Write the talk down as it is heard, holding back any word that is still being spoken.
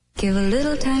Give a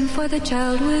little time for the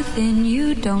child within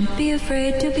you. Don't be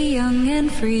afraid to be young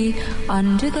and free.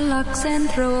 Undo the locks and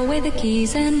throw away the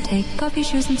keys and take off your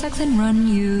shoes and socks and run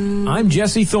you. I'm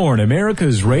Jesse Thorne,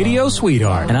 America's radio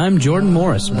sweetheart. And I'm Jordan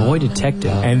Morris, boy detective.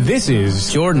 And this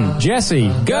is Jordan. Jesse,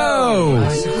 go!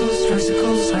 Bicycles,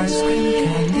 tricycles, ice cream,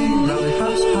 candy,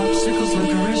 lollipops, popsicles,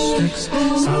 licorice sticks,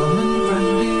 Solomon,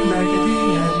 Grundy, Raggedy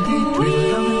Andy,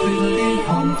 Tweedledum and Tweedledee,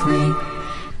 home free.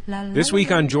 This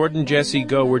week on Jordan Jesse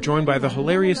Go, we're joined by the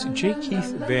hilarious J.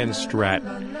 Keith Van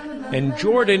Stratton. And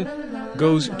Jordan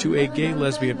goes to a gay,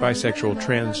 lesbian, bisexual,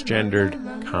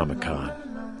 transgendered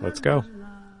Comic-Con. Let's go.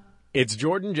 It's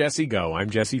Jordan Jesse Go. I'm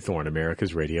Jesse Thorne,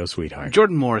 America's radio sweetheart.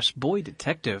 Jordan Morris, boy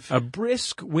detective. A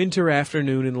brisk winter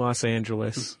afternoon in Los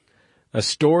Angeles, a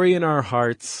story in our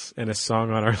hearts, and a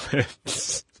song on our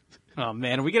lips. Oh,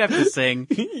 man, are we going to have to sing?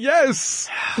 Yes!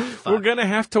 We're going to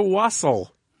have to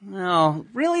wassail. No,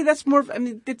 really? That's more,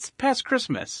 it's past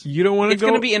Christmas. You don't want to go? It's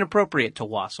going to be inappropriate to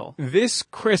wassail. This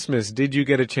Christmas, did you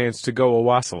get a chance to go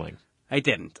a-wassailing? I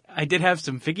didn't. I did have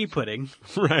some figgy pudding.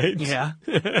 Right. Yeah.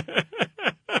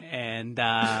 And,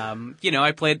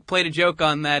 I played a joke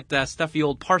on that stuffy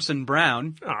old Parson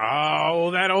Brown.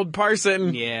 Oh, that old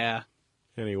Parson. Yeah.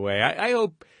 Anyway, I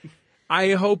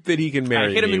hope that he can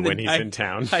marry me when he's in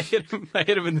town. I hit him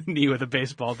in the knee with a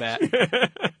baseball bat.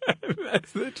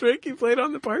 That's the trick you played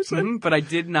on the Parson? Mm-hmm, but I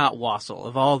did not wassail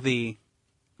of all the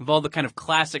kind of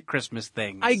classic Christmas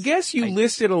things. I guess you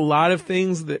listed a lot of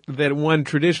things that one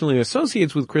traditionally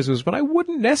associates with Christmas, but I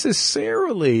wouldn't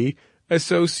necessarily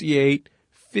associate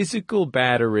physical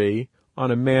battery on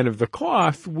a man of the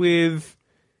cloth with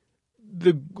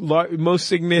the most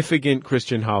significant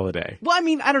Christian holiday. Well,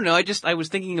 I don't know. I was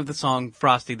thinking of the song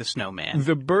Frosty the Snowman.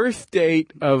 The birth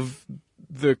date of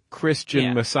the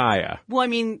Christian Messiah. Well,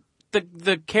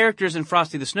 the characters in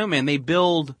Frosty the Snowman, they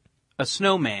build a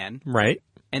snowman. Right.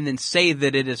 And then say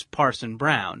that it is Parson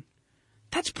Brown.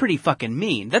 That's pretty fucking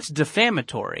mean. That's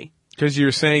defamatory. Because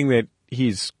you're saying that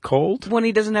he's cold? When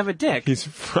he doesn't have a dick. He's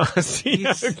frosty.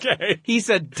 Okay. He's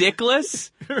a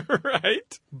dickless.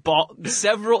 Right.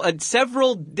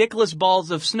 Several dickless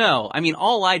balls of snow.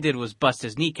 All I did was bust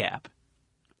his kneecap.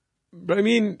 But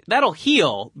that'll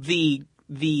heal the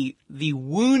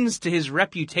wounds to his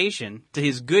reputation, to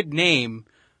his good name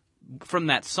from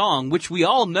that song, which we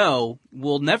all know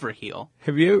will never heal.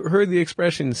 Have you heard the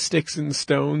expression sticks and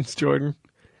stones, Jordan?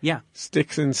 Yeah.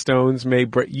 Sticks and stones may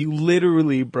break. You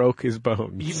literally broke his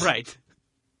bones. Right.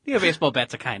 Yeah, baseball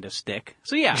bat's a kind of stick.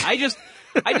 So yeah, I just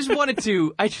wanted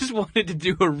to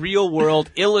do a real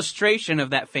world illustration of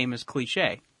that famous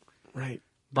cliche. Right.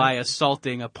 By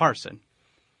assaulting a parson.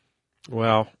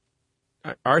 Well,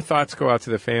 our thoughts go out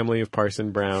to the family of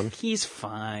Parson Brown. He's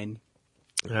fine.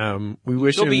 We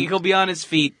wish he'll be on his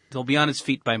feet. He'll be on his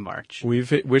feet by March. We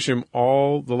wish him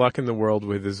all the luck in the world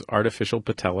with his artificial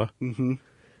patella.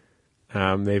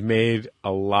 Mm-hmm. They've made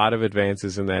a lot of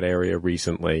advances in that area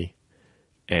recently,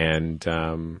 and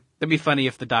it'd be funny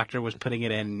if the doctor was putting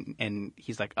it in, and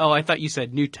he's like, "Oh, I thought you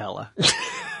said Nutella."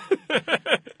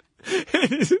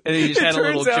 And he just had a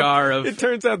little jar of... It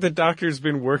turns out the doctor's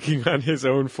been working on his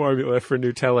own formula for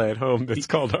Nutella at home that's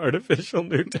called artificial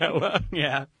Nutella.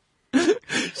 Yeah.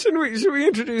 Should we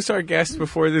introduce our guest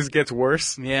before this gets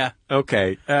worse? Yeah.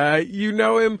 Okay. You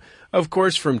know him, of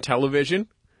course, from television,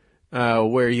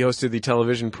 where he hosted the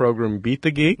television program Beat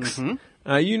the Geeks.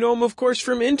 Mm-hmm. You know him, of course,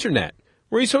 from internet,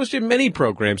 where he's hosted many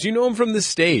programs. You know him from the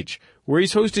stage, where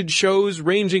he's hosted shows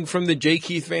ranging from the J.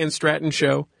 Keith Van Stratton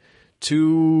Show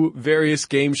to various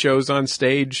game shows on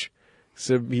stage.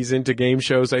 So he's into game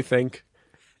shows, I think.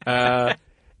 And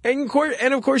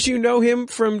of course, you know him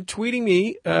from tweeting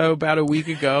me about a week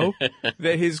ago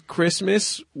that his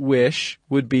Christmas wish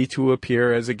would be to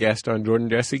appear as a guest on Jordan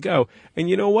Jesse Go. And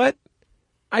you know what?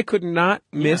 I could not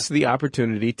miss the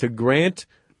opportunity to grant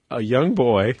a young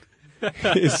boy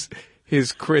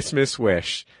his Christmas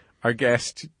wish. Our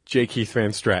guest, J. Keith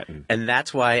Van Stratton. And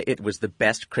that's why it was the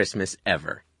best Christmas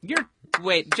ever.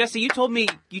 Wait, Jesse, you told me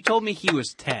he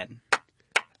was 10.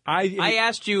 I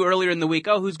asked you earlier in the week,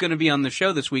 who's going to be on the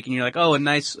show this week? And you're like, a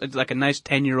nice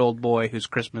 10-year-old boy whose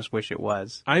Christmas wish it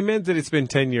was. I meant that it's been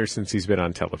 10 years since he's been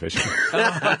on television.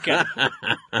 Oh, okay.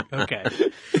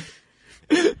 Okay.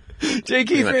 J.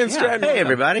 Keith Van Stratton. Hey,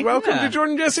 everybody. Welcome to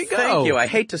Jordan Jesse Go. Thank you. I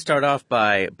hate to start off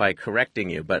by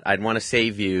correcting you, but I'd want to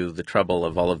save you the trouble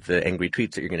of all of the angry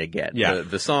tweets that you're going to get. Yeah.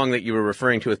 The song that you were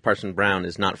referring to with Parson Brown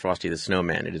is not Frosty the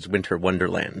Snowman. It is Winter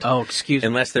Wonderland. Oh, excuse me.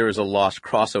 Unless there was a lost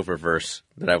crossover verse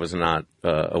that I was not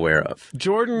aware of.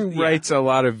 Jordan writes a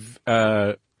lot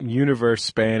of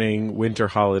universe-spanning winter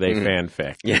holiday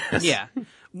fanfic. Yes. Yeah.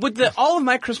 all of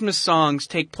my Christmas songs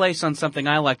take place on something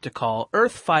I like to call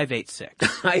Earth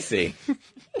 586. I see.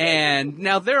 And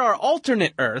now there are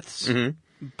alternate Earths,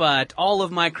 but all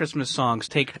of my Christmas songs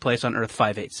take place on Earth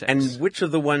 586. And which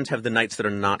of the ones have the nights that are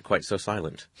not quite so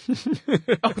silent?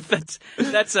 Oh,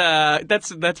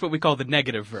 that's what we call the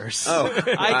negative verse. Oh,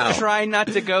 I wow. try not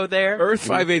to go there. Earth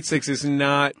 586 is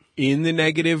not in the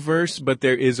negative verse, but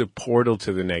there is a portal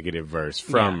to the negative verse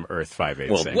from Earth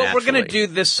 586. Well, What we're going to Naturally.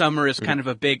 do this summer is kind of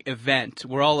a big event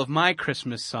where all of my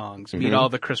Christmas songs meet all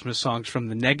the Christmas songs from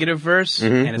the negative verse,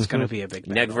 and it's going to be a big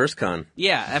battle. NegVerseCon.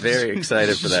 Yeah. Very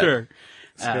excited for that. Sure.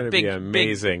 It's going to be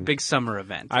amazing. Big summer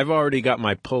event. I've already got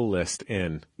my pull list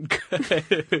in.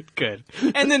 Good.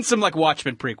 And then some like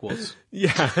Watchmen prequels.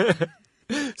 Yeah.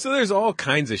 So there's all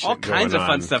kinds of shit All going kinds of fun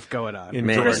on stuff going on. in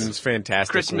Man. Jordan's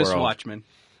fantastic Christmas world. Watchmen.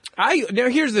 Now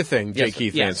here's the thing, J. Yes,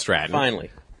 Keith yes, Van Stratton. Finally.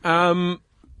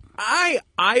 I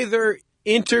either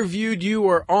interviewed you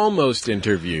or almost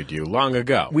interviewed you long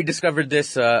ago. We discovered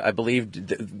this, I believe,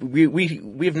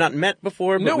 we have not met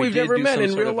before, but No, we we've did never do met some in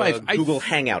sort real of life. a Google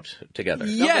Hangout together.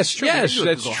 Yes, true. We did do a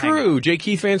that's Google true. J.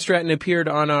 Keith Van Stratton appeared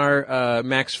on our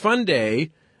Max Fun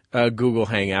Day Google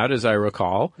Hangout, as I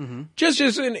recall, just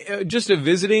a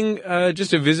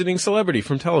visiting celebrity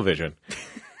from television.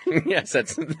 Yes,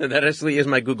 that actually is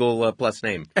my Google Plus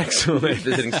name. Excellent.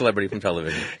 Visiting celebrity from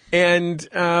television. And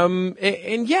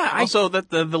yeah, Also, that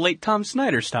the late Tom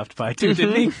Snyder stopped by too,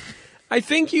 didn't he? I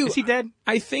think you. Is he dead?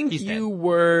 I think He's you dead.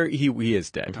 were. He is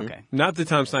dead. Okay. Not the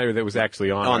Tom Snyder that was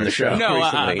actually on On our the show. No,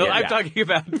 recently, no, yeah. I'm talking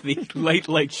about the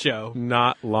Late Show.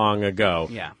 Not long ago.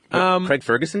 Yeah. Craig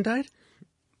Ferguson died?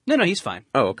 No, he's fine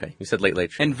Oh, okay. You said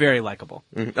Late Show. and very likable.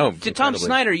 Mhm. Oh, Did Tom incredibly.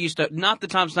 Snyder used to, not the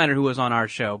Tom Snyder who was on our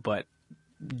show, but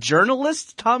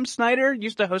journalist Tom Snyder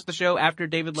used to host the show after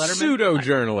David Letterman?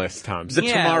 Pseudo-journalist Tom. The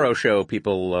Yeah. Tomorrow Show,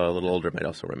 people a little older might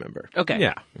also remember. Okay.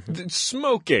 Yeah.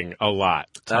 Smoking a lot,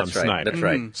 Tom That's right. Snyder. That's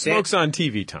right. Smokes on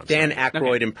TV, Tom Dan Snyder.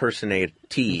 Aykroyd impersonate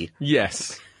T.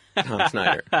 Yes. Tom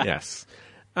Snyder. Yes.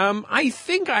 I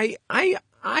think I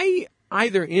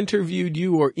either interviewed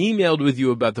you or emailed with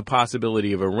you about the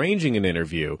possibility of arranging an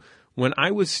interview when I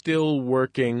was still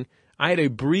working. I had a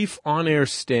brief on-air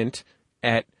stint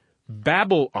at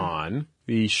Babble-On,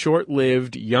 the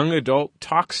short-lived young adult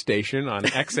talk station on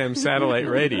XM satellite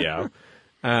radio,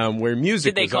 where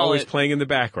music Did they was call always it- playing in the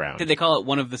background. Did they call it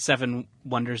one of the 7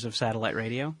 wonders of satellite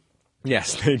radio?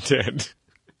 Yes, they did.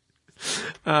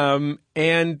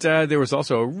 And there was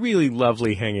also a really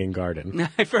lovely hanging garden.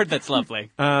 I've heard that's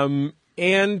lovely. And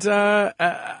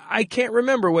I can't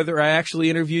remember whether I actually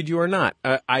interviewed you or not.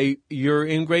 You're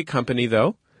in great company,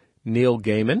 though. Neil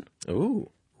Gaiman,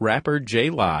 Ooh. rapper J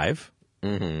Live,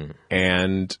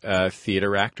 and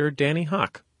theater actor Danny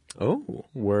Hawk Oh.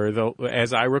 were,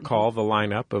 as I recall, the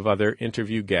lineup of other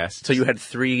interview guests. So you had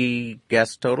 3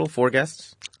 guests total? 4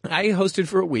 guests? I hosted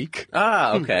for a week.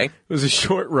 Ah, okay. It was a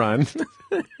short run.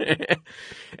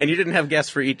 And you didn't have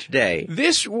guests for each day.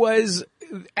 This was,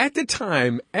 at the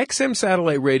time, XM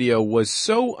satellite radio was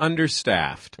so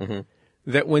understaffed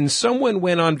that when someone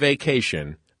went on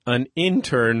vacation, an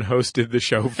intern hosted the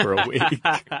show for a week.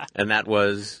 And that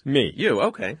was Me. you.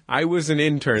 Okay. I was an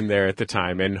intern there at the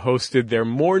time and hosted their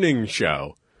morning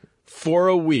show for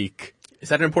a week. Is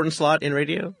that an important slot in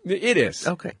radio? It is.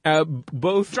 Okay.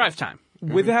 Both Drive time.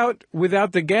 without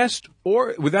the guest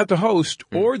or without the host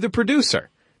or the producer.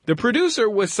 The producer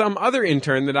was some other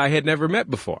intern that I had never met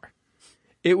before.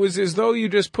 It was as though you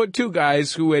just put 2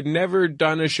 guys who had never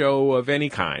done a show of any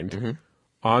kind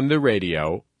on the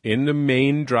radio in the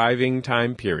main driving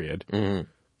time period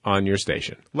on your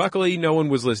station. Luckily, no one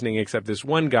was listening except this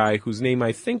one guy whose name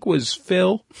I think was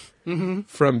Phil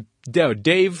from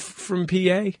Dave from PA.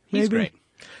 Maybe? He's great.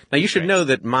 Now, you should know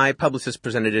that my publicist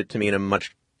presented it to me in a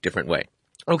much different way.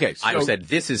 Okay, so I said,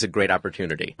 this is a great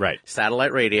opportunity. Right.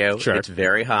 Satellite radio. Sure. It's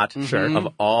very hot. Sure.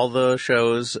 Of all the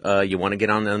shows, you want to get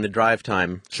on the drive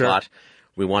time slot.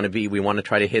 We want to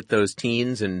try to hit those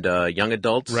teens and young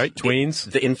adults. Right, tweens.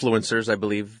 The influencers, I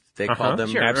believe they call them.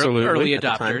 Sure. Absolutely. Early at the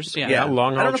time. adopters. Yeah. Yeah,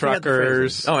 long I haul don't know if we had the phrasing.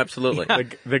 truckers. Oh, absolutely.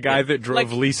 The guy that drove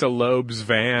Like- Lisa Loeb's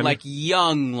van. Like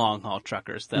young long haul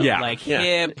truckers, though. Yeah. Like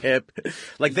Yeah. hip.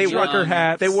 Like they Trucker wore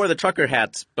hats. They wore the trucker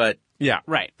hats, but yeah.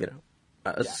 Right. you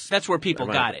know, That's where people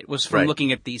Right. got it. Was from Right.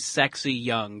 looking at these sexy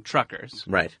young truckers.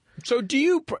 right. So do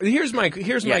you, here's my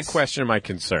Yes. question and my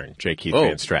concern, J. Keith Oh.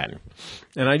 Van Stratton.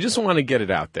 And I just want to get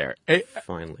it out there.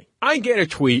 Finally. I get a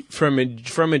tweet from a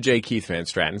J. Keith Van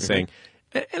Stratton saying,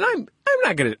 and I'm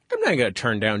not gonna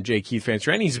turn down J. Keith Van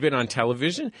Stratton. He's been on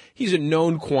television. He's a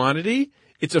known quantity.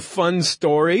 It's a fun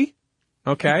story.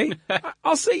 Okay?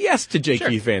 I'll say yes to J.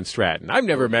 Keith Van Stratton. I've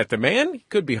never met the man. He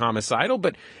could be homicidal,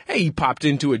 but hey, he popped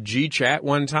into a G-chat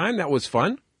one time. That was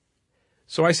fun.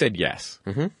 So I said yes.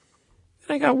 Mm-hmm. Then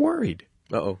I got worried.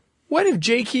 Uh-oh. What if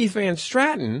J. Keith Van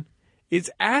Stratton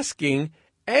is telling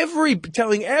every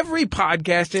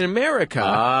podcast in America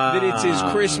that it's his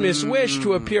Christmas wish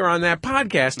to appear on that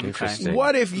podcast? Interesting.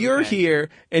 What if you're here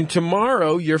and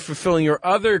tomorrow you're fulfilling your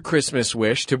other Christmas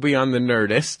wish to be on the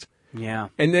Nerdist? Yeah.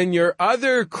 And then your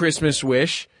other Christmas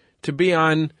wish to be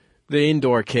on the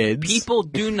Indoor Kids. People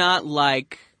do not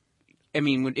like. I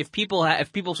mean, if people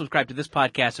subscribe to this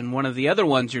podcast and one of the other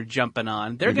ones you're jumping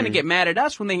on, they're going to get mad at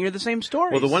us when they hear the same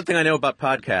stories. Well, the one thing I know about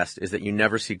podcasts is that you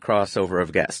never see crossover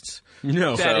of guests.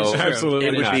 No, That is So true. absolutely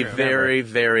it would not. be very,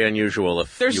 very unusual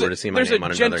if you were to see my name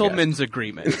on another There's a gentleman's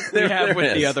agreement we have guest. with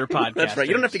There the is. other podcasts. That's right.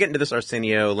 You don't have to get into this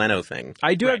Arsenio Leno thing.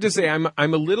 I do have to say I'm a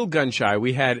little gun shy.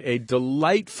 We had a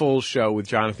delightful show with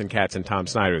Jonathan Katz and Tom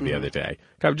Snyder the other day,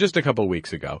 just a couple of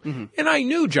weeks ago. And I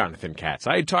knew Jonathan Katz.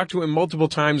 I had talked to him multiple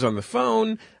times on the phone.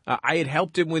 I had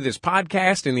helped him with his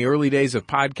podcast in the early days of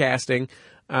podcasting.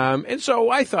 And so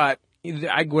I thought,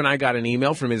 when I got an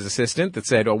email from his assistant that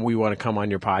said, we want to come on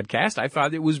your podcast, I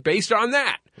thought it was based on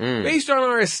that, based on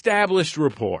our established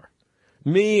rapport.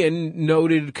 Me and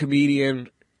noted comedian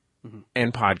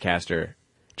and podcaster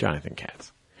Jonathan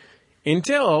Katz.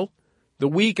 Until the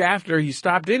week after he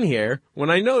stopped in here, when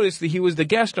I noticed that he was the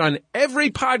guest on every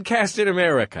podcast in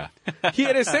America. He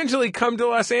had essentially come to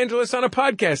Los Angeles on a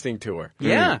podcasting tour.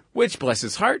 Yeah. Which, bless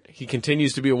his heart, he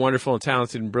continues to be a wonderful and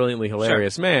talented and brilliantly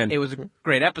hilarious man. It was a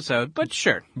great episode, but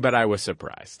sure. But I was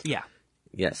surprised. Yeah.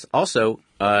 Yes. Also,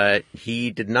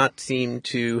 he did not seem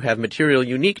to have material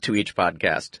unique to each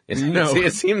podcast. No.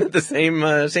 It seemed that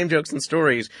the same jokes and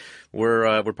stories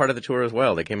were part of the tour as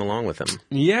well. They came along with him.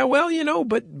 Yeah, well,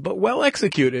 but well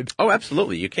executed. Oh,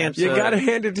 absolutely. You can't. You got to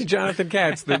hand it to Jonathan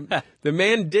Katz. The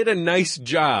man did a nice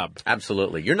job.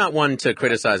 Absolutely. You're not one to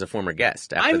criticize a former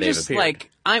guest after I'm they've just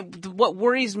appeared. what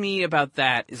worries me about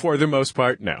that is For the most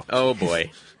part, no. Oh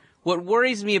boy. what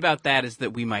worries me about that is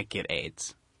that we might get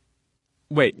AIDS.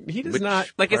 Wait, he does not.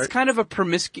 Like, it's kind of a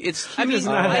promiscuous. I mean, does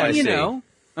not have- I see.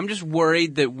 I'm just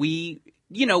worried that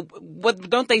what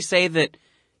don't they say that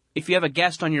if you have a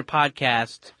guest on your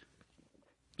podcast,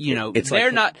 It's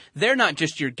they're like- not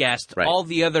just your guest. Right. All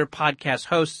the other podcast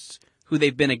hosts who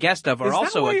they've been a guest of are Is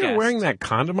also that why a you're guest. wearing that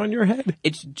condom on your head?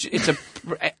 It's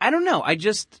I don't know. I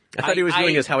thought he was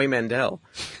doing his Howie Mandel.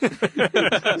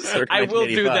 I will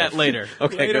do that later.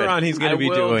 Okay, Later good. on, he's going to be I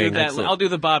will doing do that. Excellent. I'll do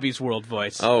the Bobby's World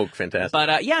voice. Oh, fantastic. But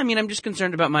I'm just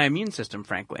concerned about my immune system,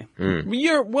 frankly.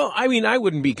 I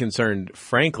wouldn't be concerned,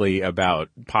 frankly, about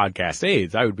podcast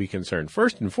AIDS. I would be concerned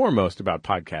first and foremost about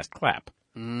podcast clap.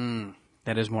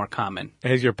 That is more common.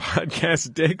 Has your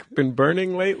podcast dick been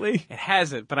burning lately? It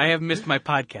hasn't, but I have missed my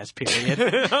podcast period.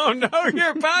 Oh no,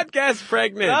 you're podcast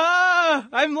pregnant.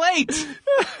 I'm late.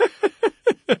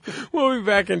 We'll be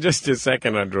back in just a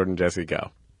second on Jordan Jesse Go.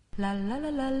 La la la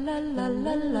la la la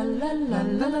la la la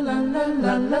la la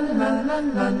la.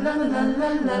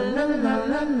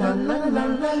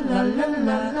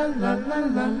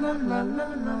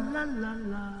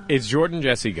 It's Jordan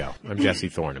Jesse Go. I'm Jesse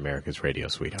Thorne, America's radio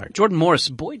sweetheart. Jordan Morris,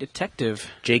 boy detective.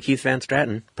 J. Keith Van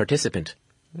Stratton, participant.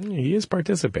 He is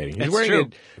participating. He's That's wearing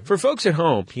true. for folks at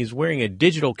home, he's wearing a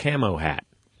digital camo hat.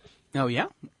 Oh yeah.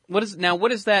 What is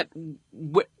that?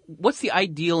 What's the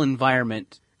ideal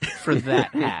environment for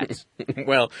that hat?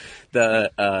 Well,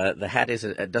 the hat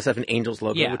does have an Angels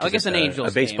logo. Yeah, which I is guess an Angels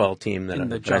a baseball game team that in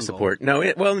the I jungle. support. No,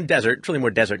 in desert. It's really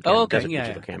more desert. Oh, okay, Desert yeah,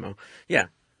 digital camo. Yeah,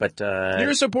 but You're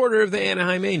a supporter of the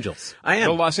Anaheim Angels. I am.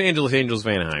 The Los Angeles Angels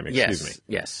of Anaheim, excuse me.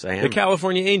 yes, I am. The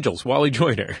California Angels, Wally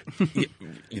Joyner.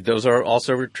 Those are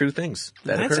also true things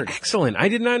that That's occurred. excellent. I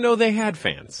did not know they had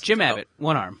fans. Jim Abbott,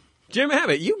 one arm. Jim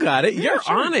Abbott, you got it. You're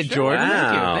on it, Jordan.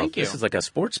 Wow, Thank you. This is like a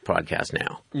sports podcast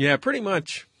now. Yeah, pretty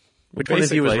much. Which one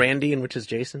of you is Basically. Randy and which is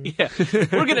Jason? Yeah,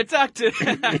 we're gonna talk to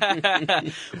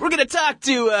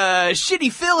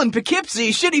Shitty Phil in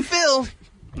Poughkeepsie. Shitty Phil.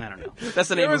 I don't know. That's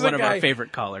the name There of was one a of our guy-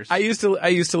 favorite callers. I used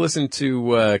to listen to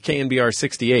KNBR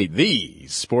 68, the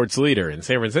sports leader in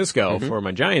San Francisco, for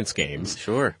my Giants games.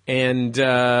 Sure. And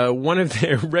one of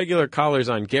their regular callers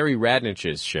on Gary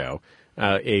Radnich's show,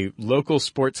 a local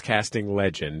sportscasting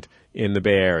legend in the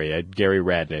Bay Area, Gary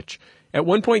Radnich. At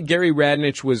one point, Gary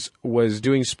Radnich was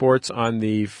doing sports on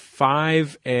the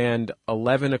 5 and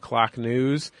 11 o'clock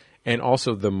news and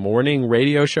also the morning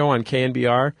radio show on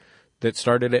KNBR that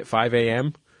started at 5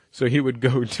 a.m. So he would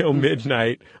go till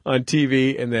midnight on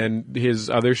TV, and then his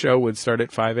other show would start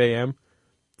at 5 a.m.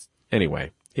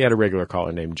 Anyway, he had a regular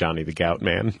caller named Johnny the Gout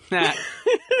Man. That's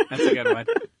a good one.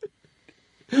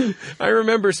 I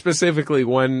remember specifically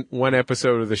one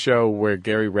episode of the show where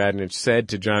Gary Radnich said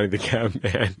to Johnny the Gout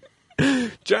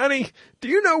Man, Johnny, do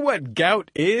you know what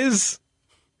gout is?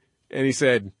 And he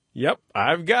said, yep,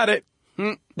 I've got it.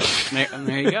 There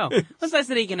you go. It's nice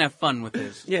that he can have fun with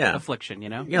his affliction, you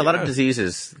know? Yeah, a lot of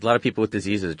people with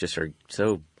diseases just are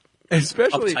so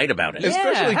especially uptight about it.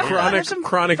 Especially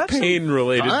chronic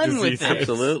pain-related fun with diseases. it.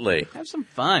 Absolutely. Have some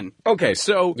fun. Okay,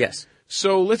 so Yes.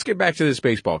 So let's get back to this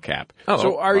baseball cap.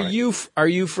 So are you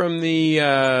from the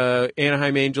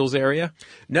Anaheim Angels area?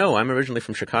 No, I'm originally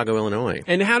from Chicago, Illinois.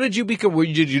 And how did you become?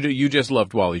 You just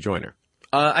loved Wally Joyner?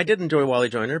 I did enjoy Wally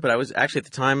Joyner, but I was actually at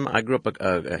the time I grew up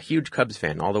a huge Cubs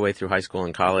fan all the way through high school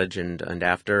and college and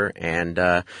after, and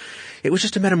it was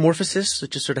just a metamorphosis.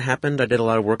 It just sort of happened. I did a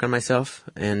lot of work on myself,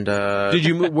 and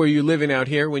Were you living out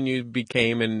here when you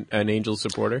became an Angels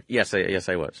supporter? Yes,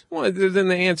 I was. Well, then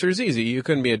the answer is easy. You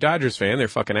couldn't be a Dodgers fan; they're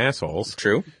fucking assholes.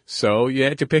 True. So you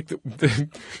had to pick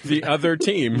the other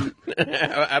team.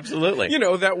 Absolutely. You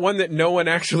know, that one that no one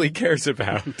actually cares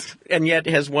about, and yet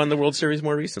has won the World Series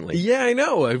more recently. Yeah, I know.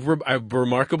 A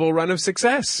remarkable run of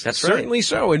success. That's right. Certainly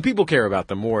so. And people care about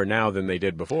them more now than they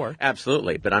did before.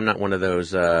 Absolutely. But I'm not one of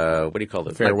those, what do you call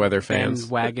those? Fair weather fans.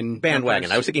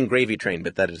 Bandwagon. I was thinking Gravy Train,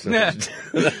 but that is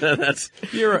that's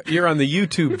You're on the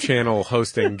YouTube channel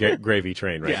hosting Gravy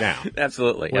Train right now.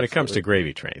 absolutely. When it comes to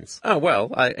gravy trains. Oh,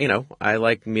 well, I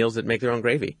like meals that make their own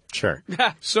gravy. Sure.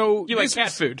 So You like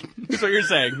cat food. That's what you're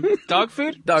saying. Dog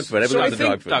food? Dog food. So I Everyone's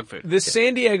think dog food. the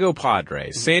San Diego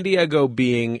Padres, San Diego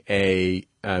being a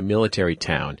military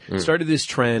town, started this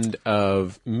trend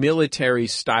of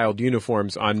military-styled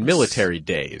uniforms on military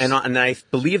days. And I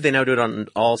believe they now do it on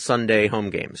all Sunday home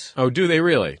games. Oh, do they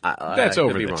really? That's I could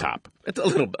over be the wrong. top. It's a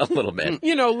little bit.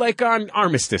 You know, like on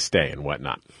Armistice Day and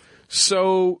whatnot.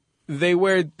 So they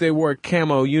wore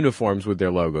camo uniforms with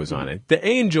their logos on it. The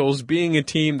Angels, being a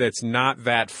team that's not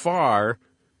that far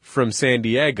from San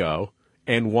Diego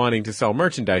and wanting to sell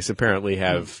merchandise, apparently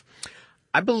have.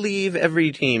 I believe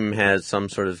every team has some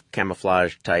sort of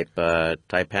camouflage type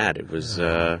hat. It was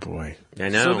Boy, I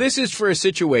know. So this is for a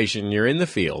situation. You're in the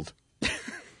field.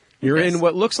 You're in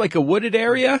what looks like a wooded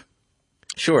area.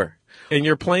 Sure. And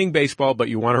you're playing baseball, but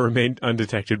you want to remain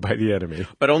undetected by the enemy.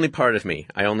 But only part of me.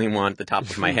 I only want the top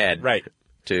of my head Right.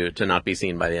 to not be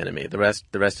seen by the enemy. The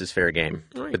rest is fair game.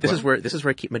 Right, But this is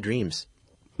where I keep my dreams.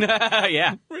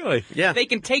 Yeah. Really? Yeah. They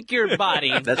can take your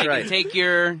body. That's they right. Can take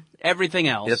your everything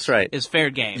else. That's right. Is fair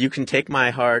game. You can take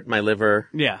my heart, my liver,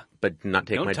 yeah. but not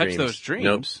take Don't my touch dreams. those dreams.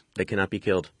 Nope. They cannot be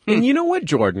killed. And you know what,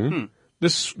 Jordan?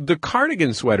 The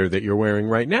cardigan sweater that you're wearing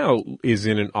right now is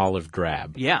in an olive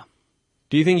drab. Yeah.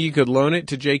 Do you think you could loan it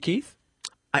to Jay Keith?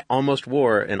 I almost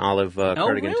wore an olive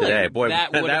cardigan really? today. Boy,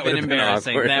 that would have been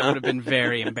embarrassing. awkward. That would have been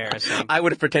very embarrassing. I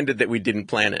would have pretended that we didn't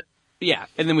plan it. Yeah,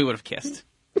 and then we would have kissed.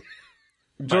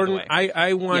 Jordan, way.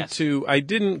 I want Yes. to. I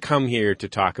didn't come here to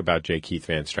talk about J. Keith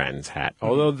Van Stratton's hat,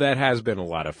 although that has been a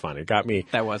lot of fun. It got me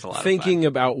That was a lot of thinking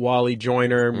about Wally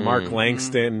Joyner, Mark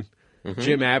Langston,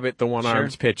 Jim Abbott, the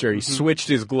one-armed pitcher. He switched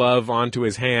his glove onto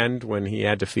his hand when he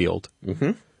had to field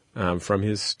from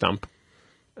his stump.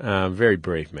 Very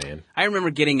brave man. I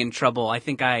remember getting in trouble. I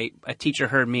think a teacher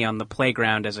heard me on the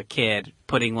playground as a kid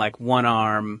putting one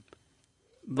arm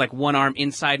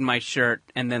inside my shirt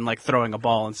and then throwing a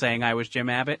ball and saying I was Jim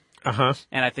Abbott. Uh-huh.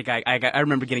 And I think I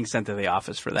remember getting sent to the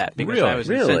office for that because Really? I was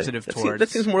insensitive towards. That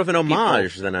seems more of an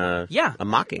homage than a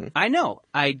mocking. I know.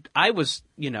 I was,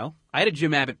 I had a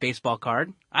Jim Abbott baseball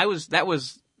card. That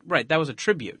was a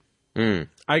tribute. But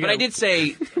I did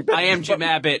say, I am Jim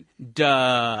Abbott,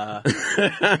 duh.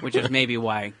 Which is maybe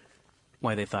why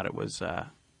they thought it was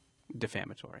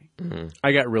defamatory.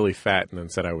 I got really fat and then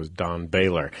said I was Don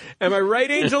Baylor. Am I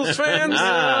right, Angels fans? Am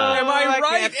I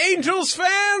right, Angels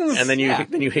fans? And then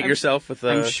you hit yourself with a...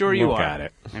 I'm sure you Look are. at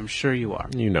it. I'm sure you are.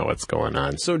 You know what's going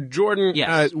on. So, Jordan,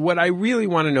 Yes. what I really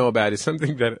want to know about is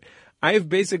something that I have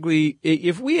basically,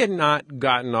 if we had not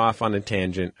gotten off on a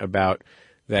tangent about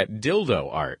that dildo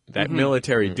art, that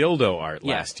military dildo art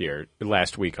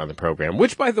last week on the program,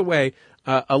 which, by the way,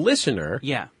 a listener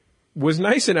Yeah. was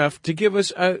nice enough to give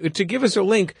us a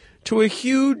link to a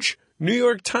huge New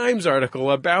York Times article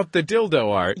about the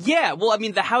dildo art. Yeah, well, I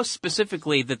mean, the house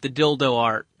specifically that the dildo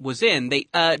art was in, did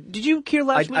you hear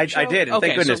last week's show? I did, and okay,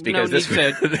 thank goodness, so because this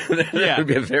would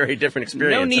be a very different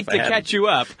experience. No need if I to hadn't. catch you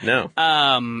up. No.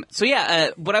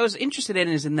 What I was interested in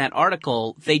is in that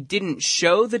article, they didn't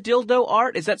show the dildo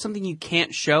art. Is that something you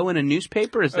can't show in a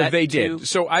newspaper? Is that They too- did.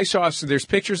 So I saw, there's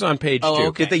pictures on page 2.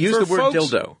 okay. Did they use For the word folks-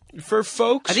 dildo? For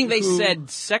folks I think they who-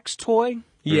 said sex toy.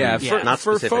 Yeah, Yeah. Not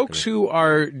for specifically. folks who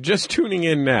are just tuning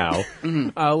in now,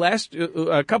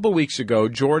 a couple weeks ago,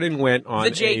 Jordan went on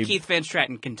The J. Keith Van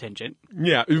Stratton contingent.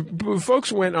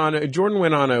 Jordan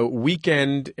went on a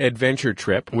weekend adventure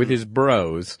trip with his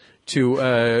bros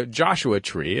to Joshua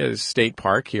Tree, a state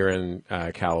park here in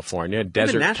California,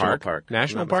 desert national park,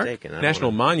 national if I'm not park, mistaken. I don't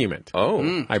national know. monument.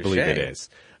 Oh, I believe it touche. is.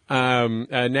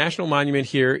 A national monument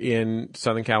here in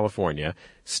Southern California.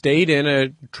 Stayed in a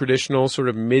traditional sort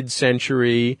of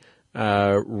mid-century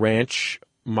ranch,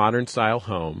 modern-style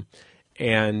home,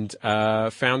 and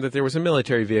found that there was a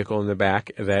military vehicle in the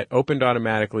back that opened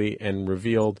automatically and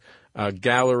revealed a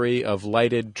gallery of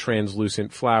lighted,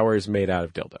 translucent flowers made out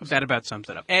of dildos. That about sums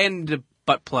it up. And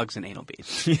butt plugs and anal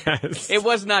beads. Yes. It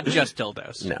was not just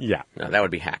dildos. No. Yeah. No, that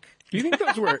would be hack. Do you think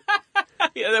those were?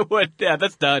 Yeah, that would. Yeah,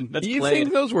 that's done. That's Do you played.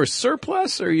 think those were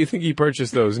surplus, or you think he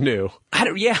purchased those new? I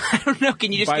don't know.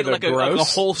 Can you just By get the like a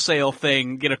gross? wholesale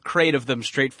thing, get a crate of them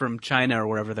straight from China or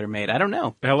wherever they're made? I don't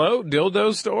know. Hello,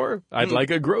 dildo store. I'd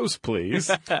like a gross, please.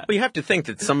 Well, you have to think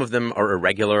that some of them are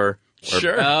irregular. Or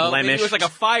Sure. Maybe blemished. it was like a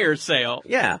fire sale.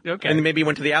 Yeah. Okay. And maybe you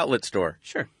went to the outlet store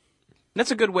Sure. That's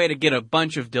a good way to get a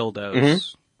bunch of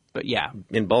dildos. But yeah,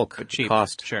 in bulk. cheap.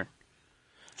 Cost. Sure.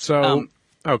 So,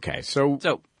 okay, so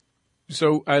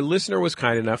So a listener was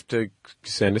kind enough to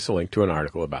send us a link to an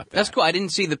article about that. that's cool. I didn't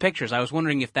see the pictures. I was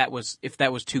wondering if that was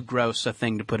too gross a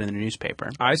thing to put in the newspaper.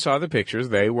 I saw the pictures;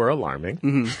 they were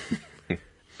alarming.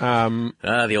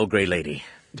 The old gray lady.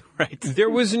 Right. There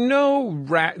was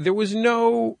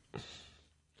no.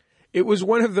 It was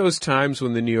one of those times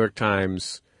when the New York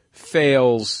Times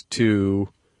fails to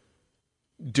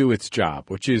do its job,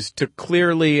 which is to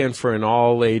clearly and for an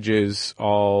all ages,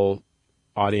 all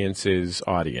audiences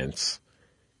audience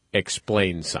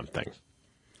explain something.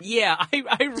 Yeah, I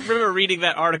remember reading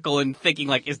that article and thinking,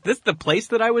 like, is this the place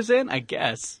that I was in? I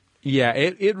guess. Yeah,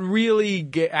 it really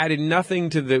added nothing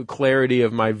to the clarity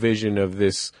of my vision of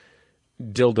this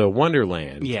dildo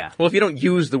wonderland. Yeah. Well, if you don't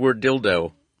use the word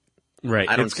dildo, Right.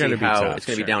 I don't it's see gonna be how tough. it's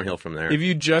going to be downhill from there. If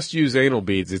you just use anal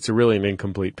beads, it's really an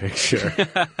incomplete picture.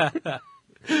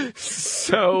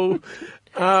 So,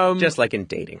 Just like in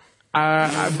dating.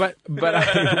 but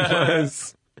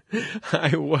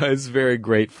I was very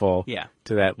grateful Yeah.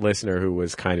 to that listener who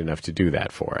was kind enough to do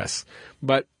that for us.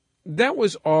 But that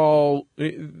was all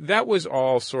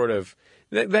sort of,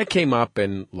 that came up,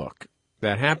 and look,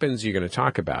 that happens, you're going to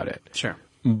talk about it. Sure.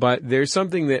 But there's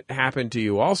something that happened to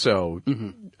you also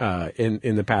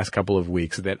in the past couple of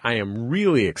weeks that I am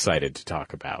really excited to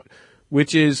talk about,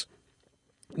 which is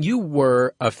you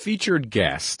were a featured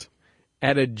guest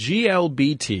at a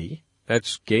GLBT,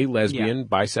 that's gay, lesbian,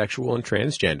 bisexual, and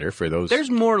transgender for those. There's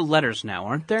more letters now,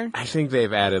 aren't there? I think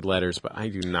they've added letters, but I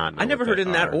do not know. I never what heard they it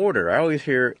in that are. order. I always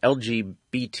hear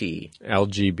LGBT.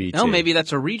 LGBT. No, maybe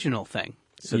that's a regional thing.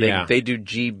 So Yeah. they do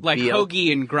G Like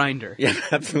Hoagie and Grindr. Yeah,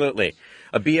 absolutely.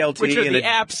 A BLT Which are and the a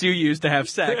apps you use to have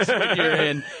sex when you're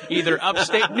in either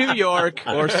upstate New York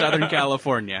or Southern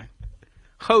California.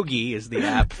 Hoagie is the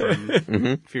app from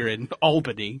if you're in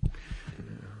Albany.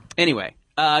 Anyway,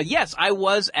 yes, I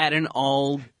was at an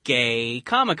all-gay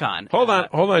Comic-Con. Hold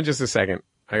on just a second.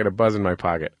 I got a buzz in my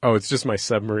pocket. Oh, it's just my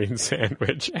submarine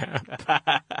sandwich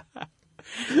app.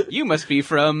 You must be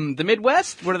from the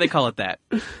Midwest? What do they call it that?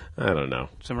 I don't know.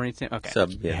 Submarine sand? Okay.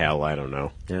 sub. Yeah. Hell, I don't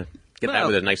know. Yeah. Get Well- that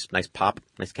with a nice pop,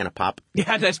 nice can of pop.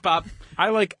 Yeah, nice pop. I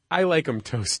like them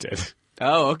toasted.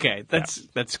 Oh, okay. That's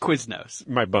Quiznos.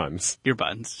 My buns. Your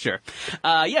buns, sure.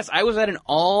 Yes, I was at an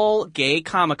all-gay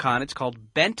Comic-Con. It's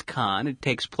called BentCon. It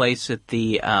takes place at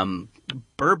the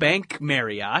Burbank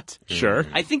Marriott. Sure.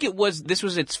 I think this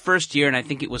was its first year, and I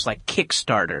think it was like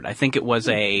Kickstartered. I think it was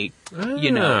a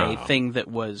thing that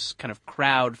was kind of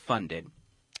crowd-funded.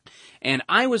 And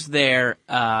I was there.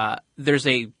 There's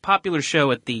a popular show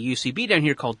at the UCB down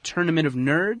here called Tournament of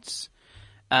Nerds.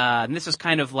 And this is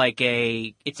kind of like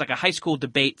it's like a high school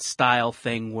debate style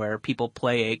thing where people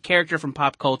play a character from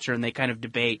pop culture and they kind of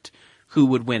debate who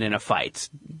would win in a fight.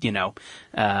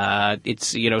 It's,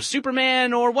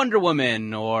 Superman or Wonder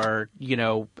Woman or,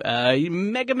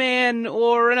 Mega Man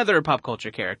or another pop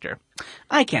culture character.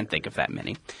 I can't think of that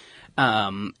many.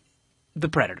 The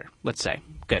Predator, let's say.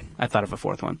 Good. I thought of a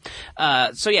fourth one.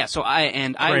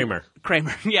 Kramer.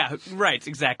 Kramer. Yeah, right.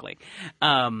 Exactly.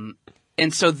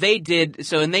 And so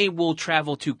they will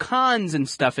travel to cons and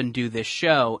stuff and do this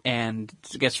show. And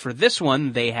I guess for this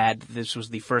one, this was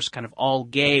the first kind of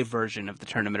all-gay version of the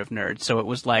Tournament of Nerds. So it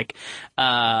was like,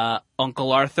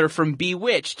 Uncle Arthur from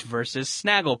Bewitched versus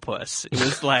Snagglepuss. It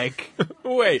was like,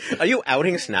 Wait. Are you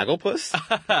outing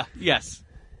Snagglepuss? yes.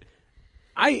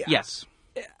 Yes.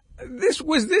 Yes.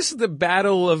 Was this the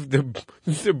battle of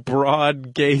the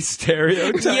broad gay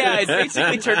stereotype? Yeah, it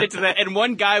basically turned into that. And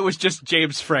one guy was just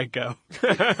James Franco.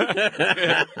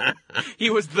 He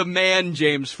was the man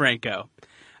James Franco.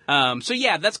 So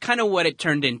yeah, that's kind of what it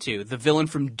turned into. The villain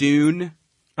from Dune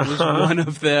was one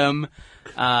of them.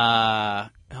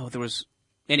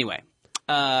 Anyway.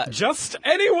 Just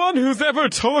anyone who's ever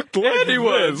talked like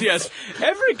this. Yes.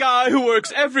 Every guy who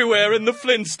works everywhere in the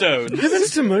Flintstones.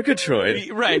 Heavens to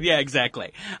Murgatroyd. Right, yeah,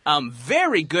 exactly.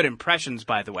 Very good impressions,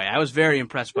 by the way. I was very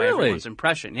impressed by everyone's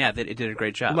impression. Yeah, it did a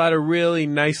great job. A lot of really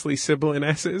nicely sibilant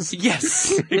S's.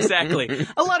 Yes, exactly.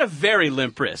 A lot of very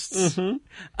limp wrists.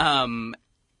 Mm-hmm.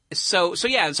 So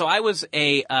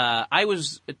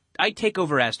I take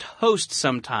over as host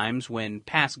sometimes when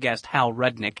past guest Hal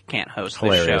Rudnick can't host this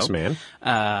show. Hilarious man.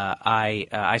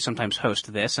 I sometimes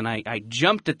host this, and I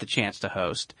jumped at the chance to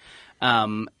host.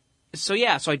 So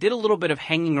I did a little bit of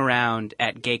hanging around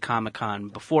at Gay Comic-Con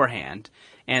beforehand,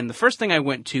 and the first thing I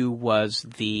went to was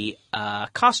the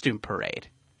costume parade.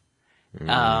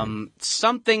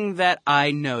 Something that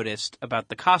I noticed about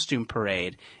the costume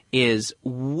parade is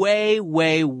way,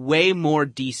 way, way more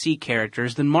DC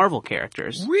characters than Marvel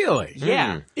characters. Really?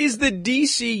 Yeah. Is the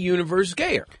DC universe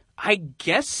gayer? I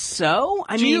guess so.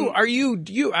 I know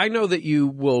that you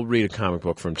will read a comic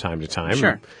book from time to time.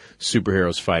 Sure.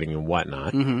 Superheroes fighting and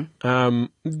whatnot. Mm-hmm.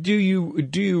 Do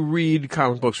you read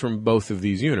comic books from both of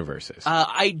these universes?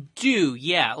 I do,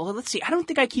 yeah. Well, let's see. I don't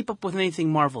think I keep up with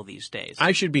anything Marvel these days.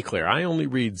 I should be clear. I only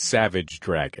read Savage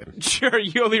Dragon. Sure,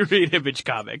 you only read Image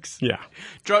Comics. Yeah.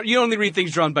 You only read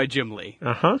things drawn by Jim Lee.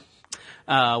 Uh-huh.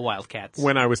 Wildcats.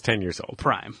 When I was 10 years old.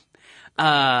 Prime.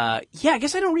 I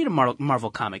guess I don't read a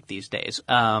Marvel comic these days.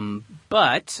 So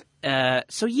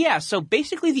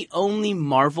basically the only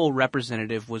Marvel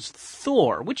representative was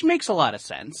Thor, which makes a lot of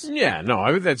sense. Yeah, no,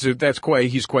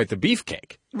 he's quite the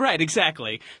beefcake. Right,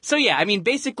 exactly. So yeah, I mean,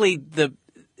 basically the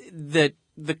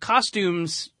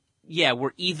costumes,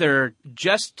 were either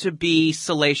just to be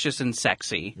salacious and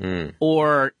sexy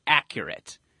or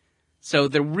accurate. So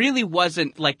there really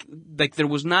wasn't, like there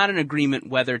was not an agreement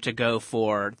whether to go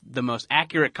for the most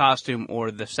accurate costume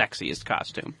or the sexiest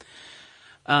costume.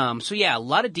 A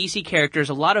lot of DC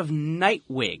characters, a lot of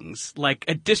Nightwings, like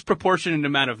a disproportionate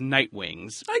amount of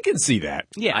Nightwings. I can see that.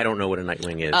 Yeah. I don't know what a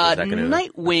Nightwing is. Is that going to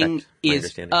Nightwing is,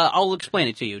 understanding? I'll explain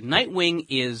it to you. Nightwing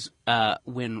is,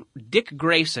 when Dick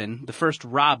Grayson, the first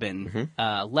Robin,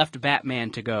 left Batman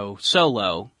to go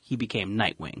solo, he became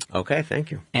Nightwing. Okay,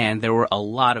 thank you. And there were a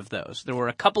lot of those. There were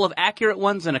a couple of accurate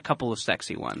ones and a couple of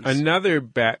sexy ones. Another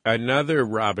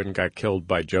Robin got killed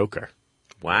by Joker.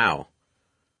 Wow.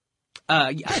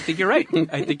 I think you're right.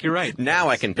 Now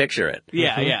I can picture it.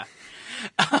 Yeah.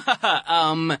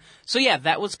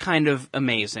 That was kind of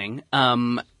amazing.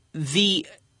 Did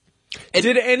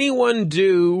anyone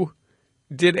do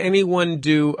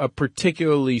a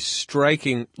particularly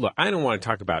striking look? I don't want to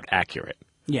talk about accurate.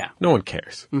 Yeah. No one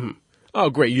cares. Mm-hmm. Oh,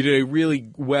 great. You did a really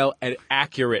well and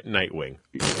accurate Nightwing.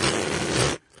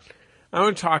 I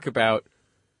want to talk about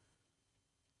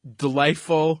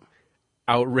delightful,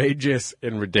 outrageous,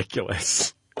 and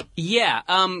ridiculous. Yeah.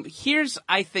 Here's,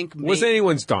 I think... Was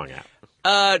anyone's dong out?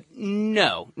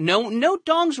 No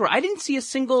dongs were. I didn't see a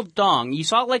single dong. You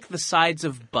saw like the sides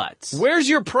of butts. Where's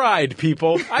your pride,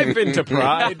 people? I've been to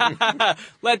Pride.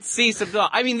 Let's see some dong.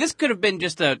 I mean, this could have been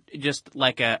just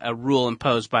like a rule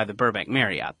imposed by the Burbank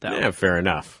Marriott, though. Yeah, fair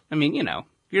enough. I mean,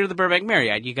 you're the Burbank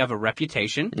Marriott. You have a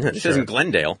reputation. This isn't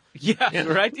Glendale. Yeah,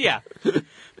 right? Yeah.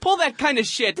 Pull that kind of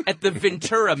shit at the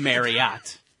Ventura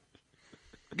Marriott.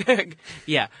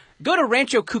 Yeah. Go to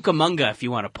Rancho Cucamonga if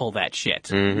you want to pull that shit.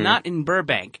 Mm-hmm. Not in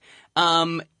Burbank.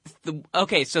 So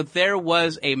there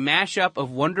was a mashup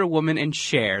of Wonder Woman and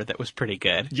Cher that was pretty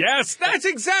good. Yes, that's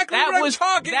exactly what I'm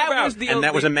talking about.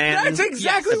 That was a man. That's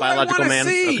exactly what I want to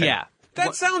see. Okay. Yeah.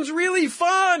 That sounds really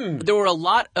fun. There were a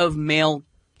lot of male...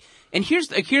 And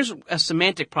here's a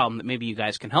semantic problem that maybe you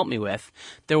guys can help me with.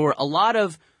 There were a lot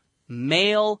of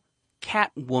male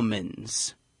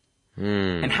Catwomans.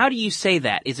 And how do you say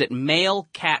that? Is it male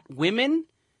cat women?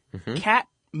 Mm-hmm. Cat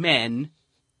men?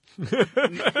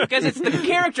 Because it's the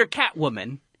character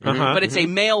Catwoman, but it's a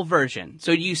male version.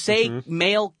 So do you say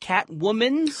male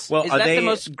Catwomans? Well, is that the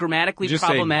most grammatically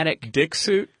problematic? Dick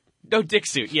suit? No, dick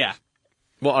suit, yeah.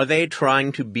 Well, are they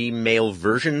trying to be male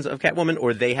versions of Catwoman,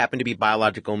 or they happen to be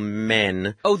biological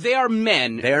men? Oh, they are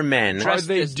men. They are men. Are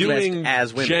they doing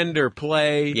as women? Gender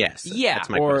play? Yes. Yeah. That's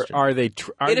my or question. are they?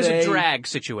 It is a drag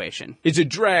situation. It's a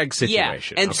drag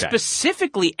situation. Yeah, and okay.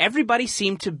 specifically, everybody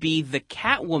seemed to be the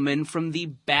Catwoman from the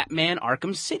Batman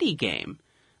Arkham City game.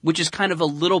 which is kind of a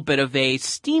little bit of a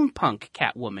steampunk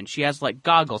Catwoman. She has like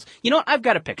goggles. You know what? I've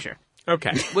got a picture.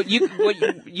 Okay. What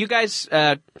you guys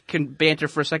can banter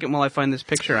for a second while I find this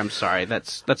picture? I'm sorry.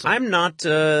 That's. I'm not.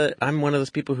 I'm one of those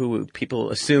people who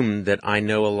people assume that I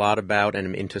know a lot about and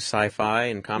am into sci-fi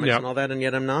and comics Yep. and all that, and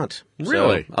yet I'm not.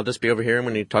 Really? So I'll just be over here, and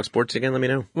when you talk sports again, let me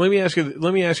know. Let me ask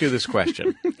you this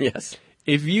question. Yes.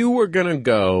 If you were going to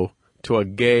go to a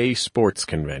gay sports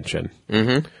convention,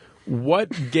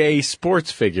 what gay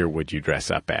sports figure would you dress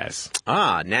up as?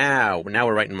 Ah, now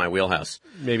we're right in my wheelhouse.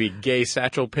 Maybe gay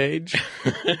Satchel Paige?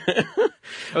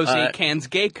 Jose Cans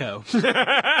Gayco.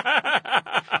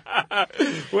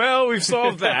 Well, we've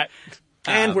solved that.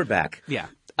 And we're back. Yeah.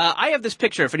 I have this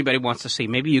picture if anybody wants to see.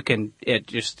 Maybe you can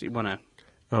just want to...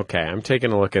 Okay, I'm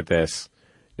taking a look at this.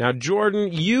 Now, Jordan,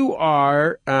 you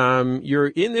are, you're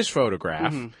in this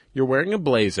photograph. You're wearing a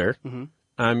blazer.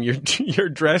 You're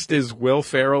dressed as Will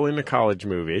Ferrell in a college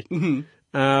movie.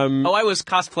 I was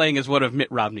cosplaying as one of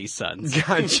Mitt Romney's sons.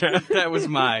 Gotcha. That was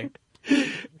my...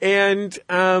 And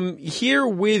here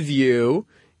with you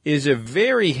is a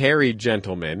very hairy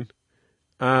gentleman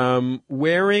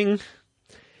wearing...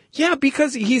 Yeah,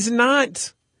 because he's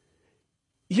not...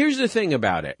 Here's the thing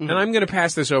about it, and I'm going to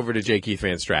pass this over to J. Keith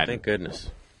Van Stratton. Thank goodness.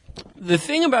 The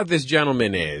thing about this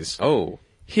gentleman is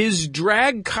his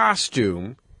drag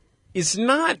costume is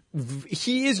not...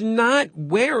 He is not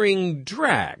wearing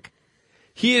drag.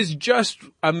 He is just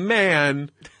a man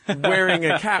wearing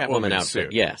a Catwoman outfit.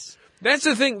 suit. Yes. That's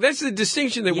the thing. That's the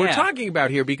distinction that we're talking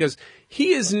about here, because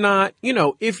he is not,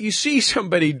 if you see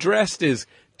somebody dressed as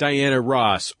Diana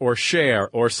Ross or Cher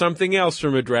or something else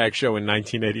from a drag show in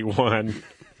 1981,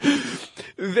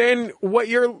 then what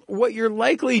you're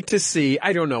likely to see,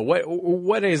 I don't know,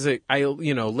 what is it?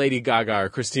 Lady Gaga or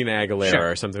Christina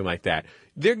Aguilera or something like that.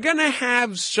 They're gonna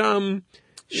have some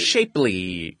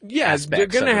shapely Yes, they're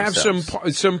going to have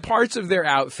some parts of their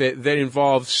outfit that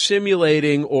involve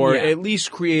simulating or at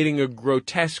least creating a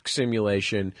grotesque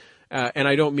simulation. And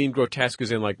I don't mean grotesque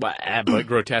as in like, but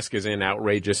grotesque as in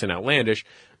outrageous and outlandish.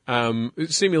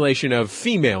 Simulation of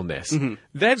femaleness.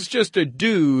 That's just a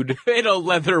dude in a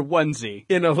leather onesie.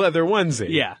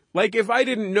 Yeah. Like if I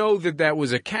didn't know that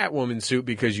was a Catwoman suit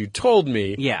because you told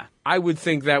me, I would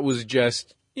think that was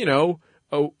just,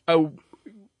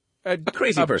 a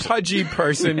crazy person, pudgy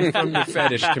person from the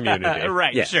fetish community.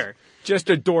 Right, yes. Sure. Just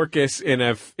a Dorcas in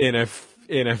a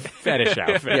fetish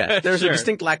outfit. Yes, there's a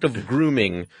distinct lack of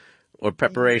grooming or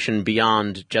preparation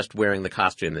beyond just wearing the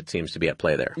costume that seems to be at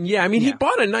play there. Yeah, I mean, he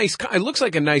bought it looks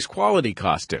like a nice quality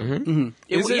costume.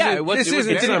 This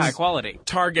isn't very high quality.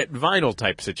 Target vinyl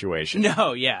type situation.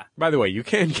 No, yeah. By the way, you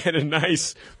can get a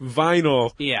nice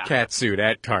vinyl cat suit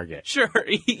at Target. Sure,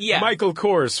 yeah. Michael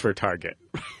Kors for Target.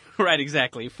 Right,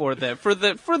 exactly. For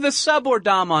the sub or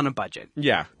dom on a budget.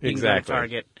 Yeah, exactly.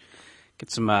 Target,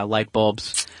 get some light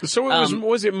bulbs. So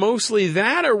was it mostly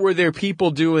that, or were there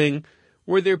people doing?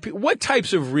 What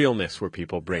types of realness were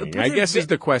people bringing? I guess is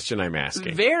the question I'm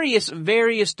asking.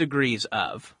 Various degrees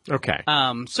of. Okay.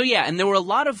 So yeah, and there were a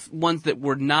lot of ones that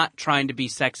were not trying to be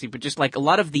sexy, but just like a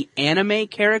lot of the anime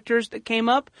characters that came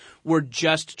up were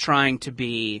just trying to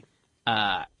be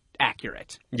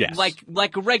accurate. Yes.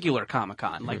 Like a regular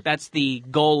Comic-Con. Like that's the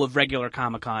goal of regular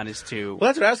Comic-Con is to... Well,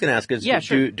 that's what I was going to ask is,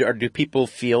 sure. do people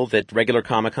feel that regular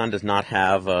Comic-Con does not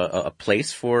have a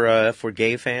place for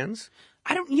gay fans?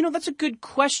 I don't, that's a good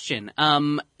question.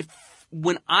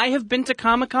 When I have been to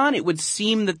Comic-Con, it would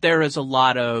seem that there's a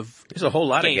lot of There's a whole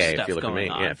lot of gay, stuff if you look at me.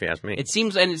 going on. Yeah, if you ask me. It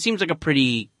seems like a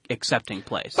pretty accepting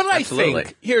place. But I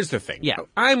think, here's the thing. Yeah.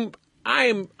 I'm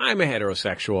a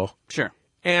heterosexual. Sure.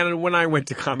 And when I went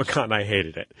to Comic-Con, I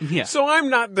hated it. Yeah. So I'm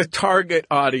not the target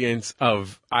audience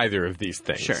of either of these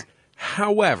things. Sure.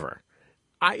 However,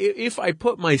 if I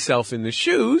put myself in the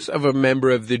shoes of a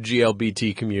member of the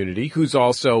GLBT community who's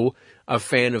also a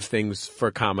fan of things for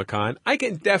Comic-Con, I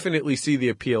can definitely see the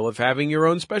appeal of having your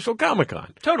own special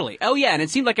Comic-Con. Totally. Oh yeah, and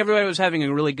it seemed like everybody was having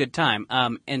a really good time.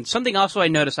 And something also I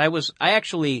noticed, I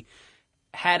actually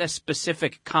had a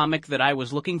specific comic that I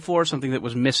was looking for, something that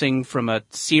was missing from a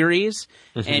series.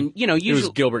 And, usually... It was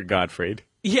Gilbert Gottfried.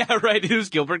 Yeah, right. It was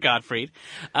Gilbert Gottfried.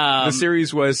 The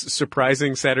series was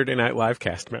surprising Saturday Night Live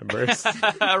cast members.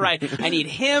 Right. I need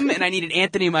him, and I needed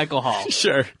Anthony Michael Hall.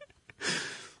 Sure.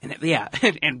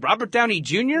 And, and Robert Downey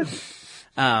Jr.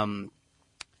 And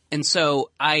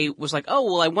so I was like, oh,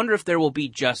 well, I wonder if there will be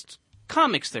just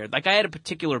comics there. Like, I had a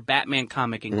particular Batman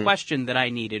comic in question that I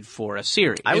needed for a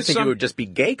series. I would think it would just be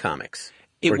gay comics.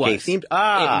 It was. Gay themed.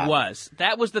 It was.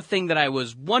 That was the thing that I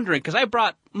was wondering, because I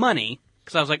brought money.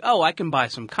 Because I was like, oh, I can buy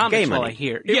some comics while I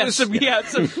hear. Some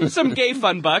gay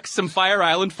fun bucks, some Fire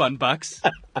Island fun bucks.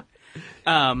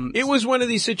 It was one of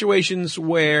these situations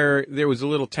where there was a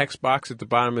little text box at the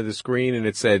bottom of the screen and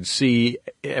it said, see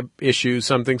issue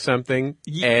something,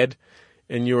 Ed.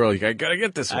 And you were like, I gotta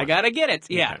get this one. I gotta get it.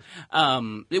 Yeah.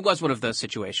 Okay. It was one of those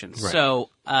situations. Right. So,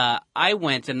 I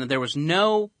went and there was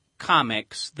no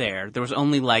comics there. There was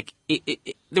only like,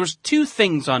 there was two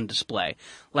things on display.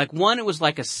 Like one, it was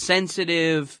like a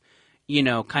sensitive,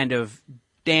 kind of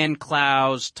Dan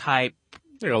Clowes type.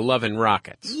 Like a Love and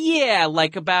Rockets. Yeah,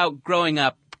 like about growing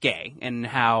up gay and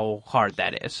how hard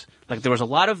that is. Like there was a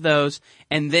lot of those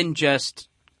and then just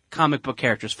comic book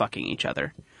characters fucking each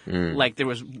other. Like it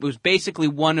was basically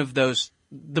one of those,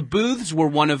 the booths were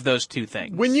one of those two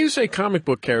things. When you say comic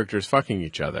book characters fucking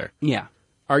each other, yeah.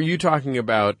 Are you talking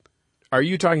about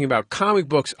comic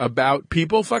books about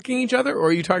people fucking each other, or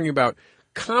are you talking about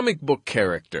comic book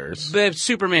characters? The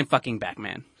Superman fucking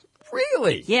Batman.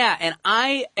 Really? Yeah,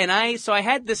 so I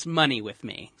had this money with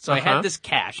me. So I had this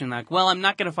cash, and like, well, I'm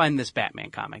not going to find this Batman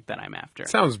comic that I'm after.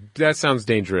 That sounds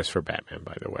dangerous for Batman,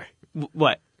 by the way.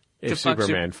 What? If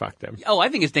Superman fucked him. Oh, I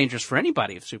think it's dangerous for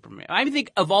anybody if Superman. I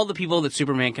think of all the people that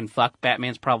Superman can fuck,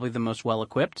 Batman's probably the most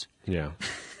well-equipped. Yeah.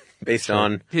 Based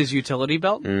on his utility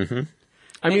belt. Mm-hmm.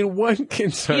 I mean, one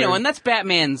concern. And that's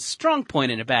Batman's strong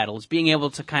point in a battle is being able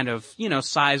to kind of,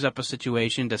 size up a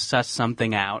situation to suss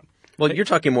something out. Well, you're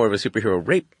talking more of a superhero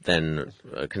rape than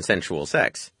consensual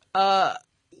sex. Yeah,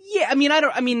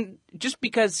 just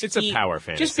because it's a power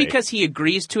fantasy. Just because he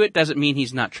agrees to it doesn't mean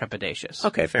he's not trepidatious.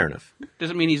 Okay, fair enough.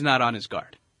 Doesn't mean he's not on his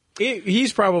guard.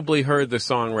 He's probably heard the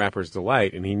song Rapper's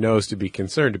Delight, and he knows to be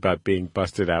concerned about being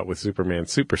busted out with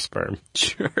Superman's super sperm.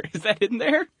 Sure. Is that in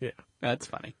there? Yeah. That's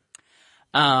funny.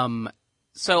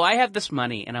 So I have this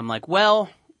money, and I'm like, well,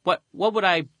 what would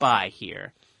I buy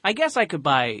here? I guess I could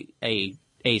buy a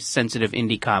sensitive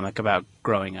indie comic about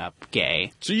growing up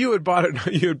gay. So you had brought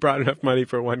enough money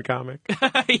for one comic?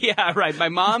 Yeah, right. My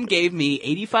mom gave me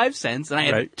 85 cents, and I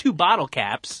had 2 bottle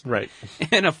caps. Right.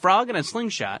 And a frog and a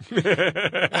slingshot.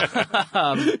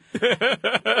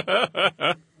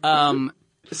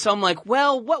 So I'm like,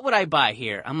 well, what would I buy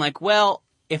here? I'm like, well,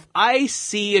 if I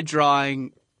see a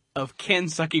drawing of Ken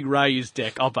sucking Ryu's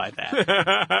dick, I'll buy that.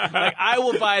 Like, I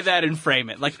will buy that and frame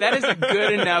it. Like, that is a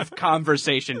good enough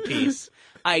conversation piece.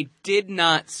 I did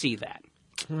not see that.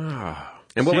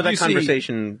 And what would that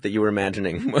conversation that you were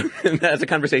imagining as a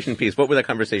conversation piece? What would that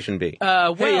conversation be?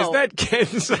 Hey, is that Ken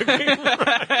sucking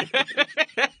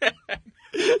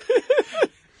Ryu?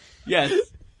 Yes.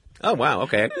 Oh wow.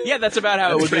 Okay. Yeah, that's about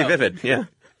how it would pretty go. vivid. Yeah.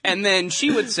 And then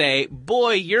she would say,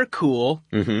 "Boy, you're cool.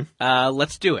 Mm-hmm.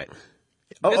 Let's do it."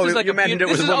 This is like you imagined it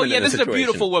was a woman. Oh yeah, this is a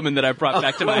beautiful woman that I brought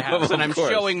back to my house, and I'm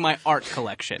showing my art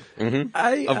collection of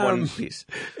one piece.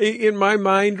 In my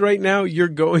mind right now, you're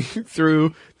going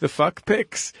through the fuck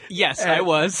pics. Yes, I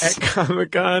was at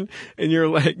Comic-Con, and you're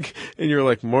like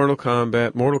Mortal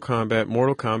Kombat,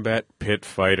 Pit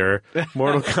Fighter,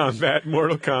 Mortal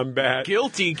Kombat,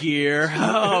 Guilty Gear.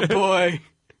 Oh boy.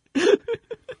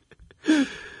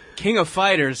 King of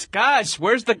Fighters. Gosh,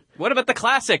 what about the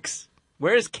classics?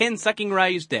 Where's Ken sucking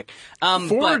Ryu's dick?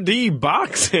 4D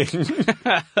boxing.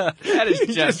 That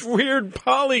is just weird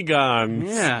polygons.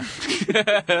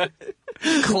 Yeah.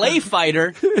 Clay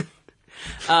fighter.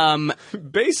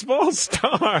 Baseball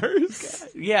stars.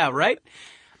 Yeah, right?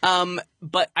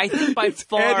 But I think by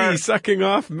far... Eddie sucking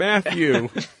off Matthew.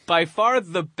 By far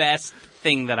the best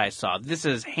thing that I saw, this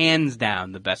is hands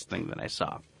down the best thing that I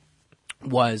saw,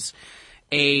 was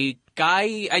a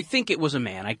guy, I think it was a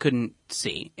man, I couldn't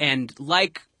see. And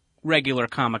like regular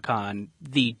Comic-Con,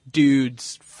 the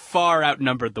dudes far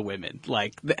outnumbered the women,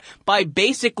 by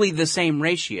basically the same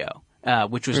ratio,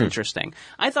 which was interesting.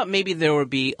 I thought maybe there would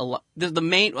be a lot, the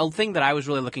main thing that I was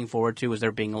really looking forward to was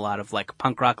there being a lot of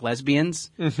punk rock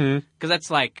lesbians. Mm-hmm. Cause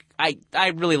that's I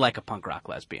really like a punk rock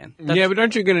lesbian. Yeah, but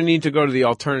aren't you going to need to go to the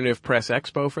Alternative Press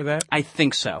Expo for that? I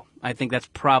think so. I think that's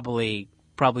probably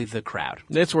the crowd.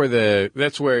 That's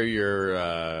where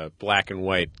your black and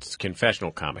white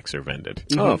confessional comics are vended.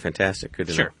 Mm-hmm. Oh, fantastic! Good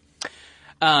to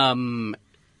know.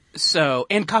 So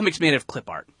and comics made of clip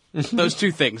art. Those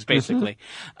two things, basically.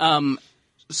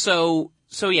 So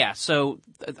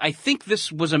I think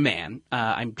this was a man.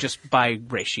 I'm just by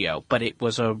ratio, but it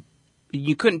was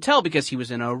you couldn't tell because he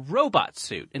was in a robot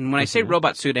suit. And when I say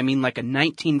robot suit, I mean like a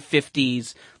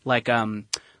 1950s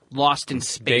Lost in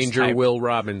Space Danger type. Will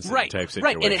Robinson type situation.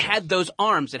 Right, and it had those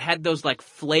arms. It had those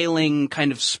flailing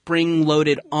kind of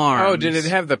spring-loaded arms. Oh, did it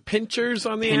have the pinchers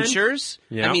on the end? Pinchers?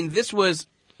 Yeah. I mean, this was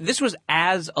this was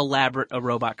as elaborate a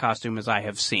robot costume as I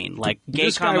have seen. Like, Gay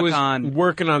This guy was Comic-Con.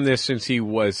 working on this since he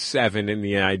was 7, and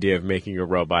the idea of making a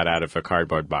robot out of a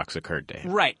cardboard box occurred to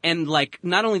him. Right, and like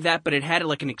not only that, but it had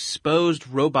like an exposed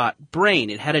robot brain.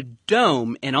 It had a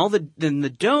dome, and then the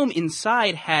dome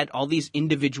inside had all these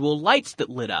individual lights that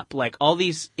lit up, like all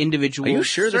these individual. Are you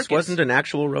sure circuits. this wasn't an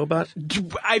actual robot?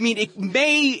 I mean, it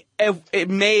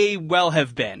may well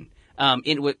have been.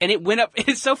 It went up.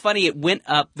 It's so funny. It went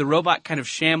up. The robot kind of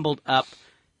shambled up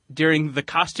during the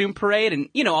costume parade,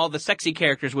 and all the sexy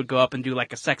characters would go up and do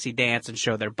like a sexy dance and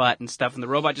show their butt and stuff, and the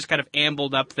robot just kind of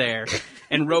ambled up there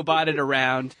and roboted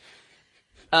around.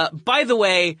 By the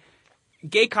way,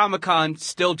 Gay Comic-Con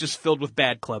still just filled with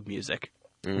bad club music.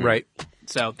 Right.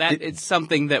 So it's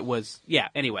something that was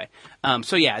anyway.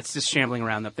 It's just shambling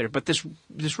around up there. But this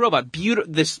robot,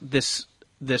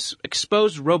 this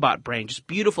exposed robot brain, just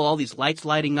beautiful, all these lights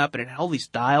lighting up, and it had all these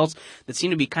dials that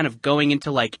seemed to be kind of going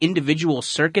into like individual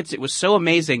circuits. It was so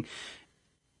amazing.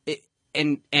 It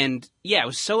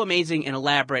was so amazing and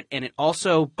elaborate, and it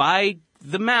also, by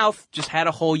the mouth, just had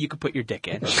a hole you could put your dick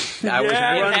in. I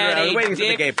was waiting for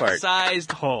the gay part.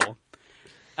 Sized hole.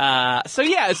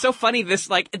 It's so funny. This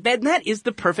that is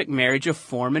the perfect marriage of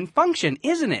form and function,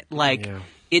 isn't it?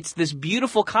 It's this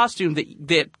beautiful costume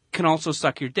that can also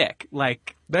suck your dick.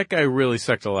 Like, that guy really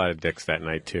sucked a lot of dicks that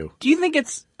night too. Do you think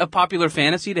it's a popular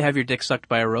fantasy to have your dick sucked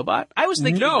by a robot? I was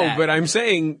thinking that. But I'm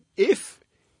saying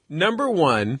number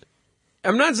one,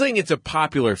 I'm not saying it's a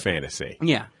popular fantasy.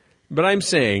 Yeah. But I'm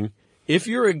saying if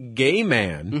you're a gay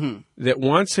man that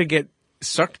wants to get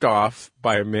sucked off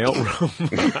by a male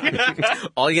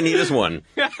robot, all you need is one.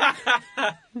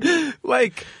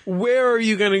 Like, where are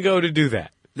you going to go to do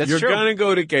that? You're true. going to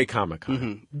go to Gay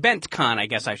Comic-Con. BentCon, I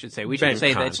guess I should say. We should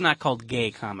say that it's not called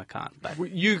Gay Comic-Con. But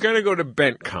You're going to go to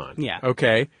BentCon. Yeah.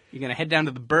 Okay. You're going to head down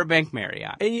to the Burbank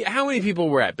Marriott. And how many people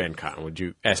were at BentCon, would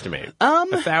you estimate?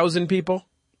 1,000 people?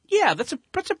 Yeah, that's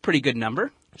a pretty good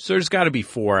number. So there's got to be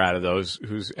 4 out of those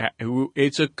who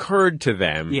it's occurred to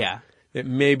them that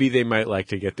maybe they might like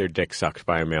to get their dick sucked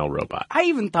by a male robot. I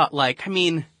even thought,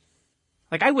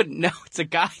 I wouldn't know it's a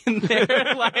guy in there.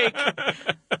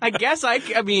 I guess I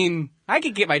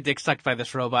could get my dick sucked by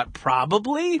this robot.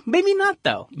 Probably. Maybe not,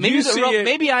 though.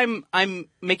 Maybe I'm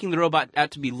making the robot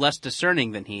out to be less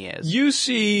discerning than he is. You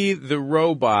see the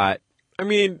robot,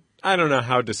 I don't know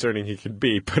how discerning he could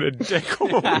be, but a dick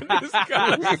hole in his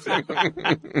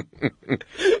costume.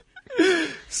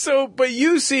 So, but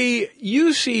you see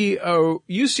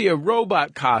a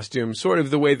robot costume sort of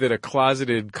the way that a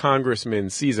closeted congressman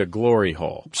sees a glory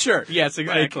hole. Sure. Yes,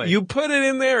 exactly. Like, you put it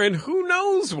in there and who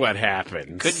knows what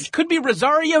happens. Could be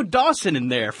Rosario Dawson in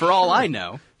there for all I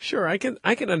know. Sure, I can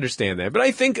understand that. But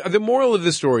I think the moral of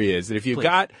the story is that if you've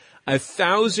got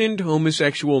 1,000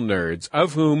 homosexual nerds,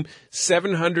 of whom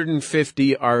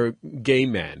 750 are gay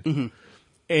men,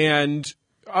 and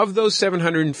of those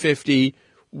 750,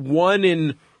 1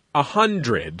 in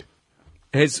 100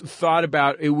 has thought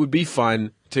about it would be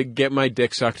fun to get my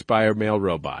dick sucked by a male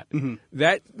robot.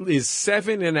 That is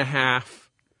 7.5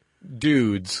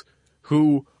 dudes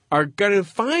who are going to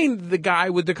find the guy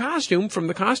with the costume from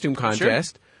the costume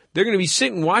contest. Sure. They're going to be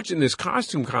sitting watching this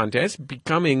costume contest,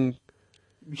 becoming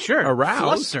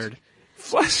aroused.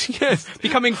 Flush, yes.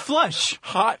 Becoming flush.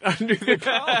 Hot under the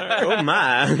collar. Oh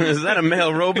my, is that a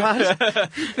male robot?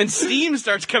 And steam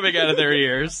starts coming out of their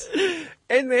ears.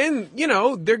 And then,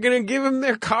 they're going to give him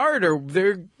their card, or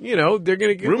they're going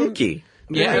to give room key.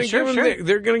 Yeah, sure.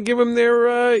 They're going to give him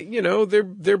their,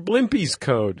 their Blimpies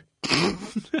code.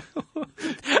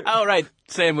 Oh, right.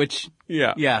 Sandwich.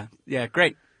 Yeah. Yeah.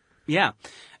 Great. Yeah.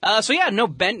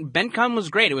 BentCon was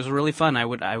great. It was really fun. I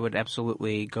would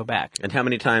absolutely go back. And how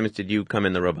many times did you come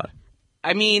in the robot?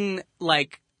 I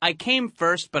came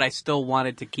first, but I still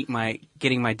wanted to keep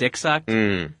getting my dick sucked.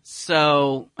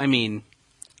 So, I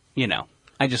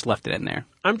just left it in there.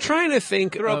 I'm trying to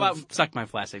think. The robot sucked my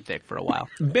plastic dick for a while.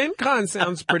 BentCon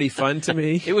sounds pretty fun to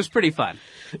me. It was pretty fun.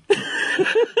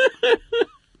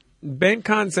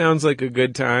 BentCon sounds like a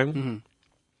good time.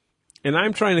 And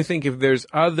I'm trying to think if there's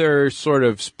other sort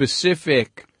of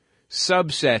specific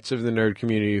subsets of the nerd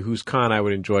community whose con I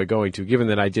would enjoy going to, given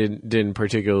that I didn't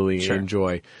particularly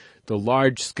enjoy the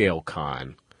large-scale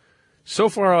con. So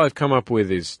far, all I've come up with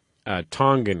is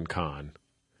Tongan Con.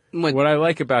 What I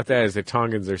like about that is that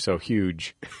Tongans are so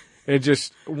huge.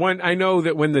 I know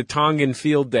that when the Tongan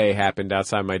Field Day happened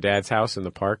outside my dad's house in the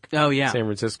park, San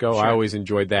Francisco, I always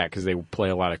enjoyed that because they play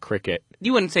a lot of cricket.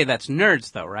 You wouldn't say that's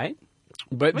nerds, though, right?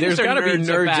 But there's got to be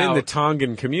nerds in the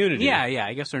Tongan community. Yeah,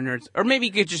 I guess they're nerds. Or maybe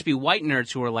it could just be white nerds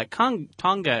who are like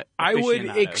Tonga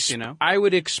aficionados, I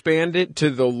would expand it to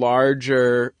the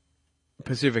larger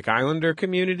Pacific Islander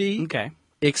community. Okay.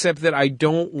 Except that I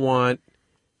don't want.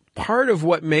 Part of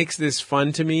what makes this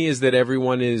fun to me is that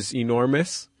everyone is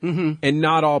enormous, and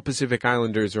not all Pacific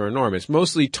Islanders are enormous.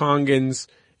 Mostly Tongans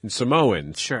and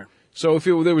Samoans. Sure. So if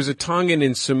there was a Tongan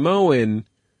and Samoan,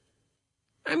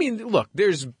 I mean, look,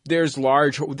 there's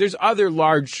other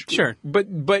large. Sure. But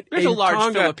There's in a large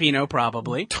Tonga, Filipino,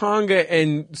 probably. Tonga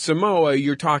and Samoa,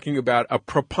 you're talking about a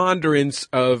preponderance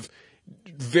of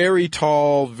very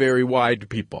tall, very wide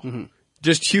people.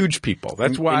 Just huge people.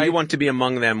 That's why And you want to be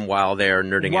among them while they're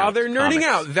nerding out. while they're nerding comics.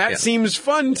 out. That Yeah. seems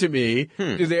fun to me.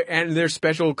 And their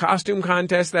special costume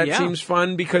contest, that Yeah. seems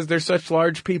fun because they're such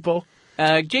large people.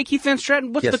 J. Keith Van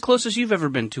Stratton, what's Yes. the closest you've ever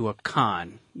been to a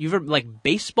con? You've ever, like,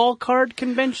 baseball card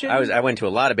convention? I went to a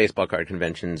lot of baseball card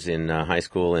conventions in high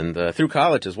school and through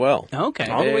college as well. Okay.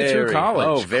 All the way through Very- college.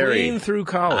 oh, very. Clean through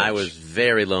college. I was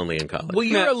very lonely in college. Well,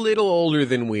 you're a little older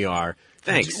than we are.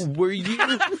 Thanks.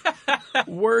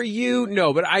 Were you?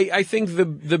 No, but I think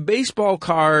the baseball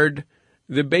card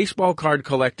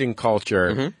collecting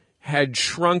culture had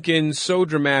shrunken so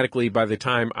dramatically by the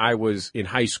time I was in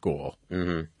high school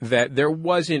that there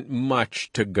wasn't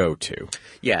much to go to.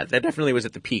 Yeah, that definitely was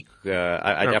at the peak.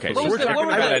 I definitely. What was the- what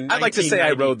were the- I'd like to say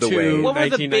I rode the wave. What were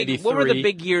the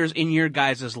big 1993. years in your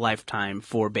guys' lifetime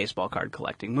for baseball card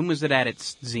collecting? When was it at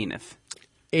its zenith?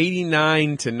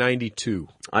 89 to 92.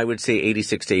 I would say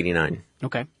 86 to 89.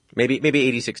 Okay. Maybe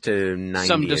 86 to 90.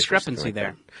 Some discrepancy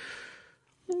there.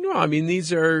 No, I mean,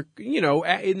 these are,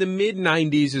 in the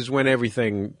mid-90s is when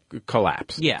everything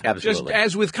collapsed. Yeah. Absolutely. Just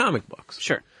as with comic books.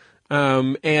 Sure.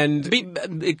 And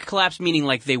It collapsed, meaning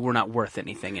like they were not worth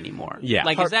anything anymore. Yeah.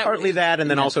 Like, is that Partly that, and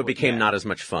then that's also what- became yeah. not as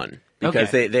much fun because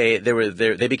Okay.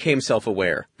 they became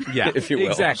self-aware. yeah, if you will.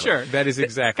 exactly. Sure. That is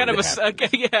exactly Kind of what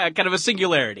happened. kind of a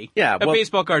singularity. Yeah, a well-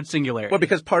 baseball card singularity. Well,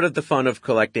 because part of the fun of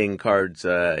collecting cards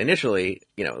initially,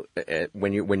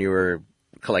 when you were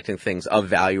collecting things of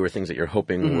value or things that you're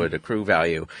hoping would accrue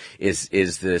value, is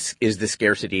the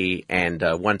scarcity. And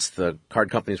once the card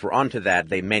companies were onto that,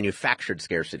 they manufactured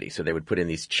scarcity. So they would put in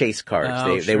these chase cards.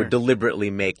 Oh, They sure. would deliberately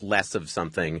make less of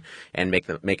something and make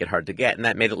it hard to get, and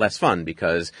that made it less fun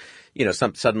because.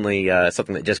 Suddenly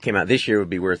something that just came out this year would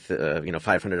be worth,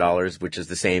 $500, which is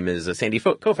the same as a Sandy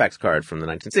Koufax card from the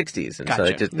 1960s. And so Gotcha.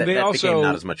 it just, that became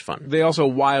not as much fun. They also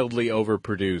wildly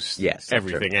overproduced Yes,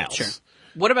 everything sure. else. Sure.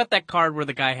 What about that card where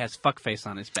the guy has fuckface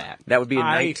on his bat? That would be a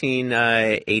I-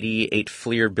 1988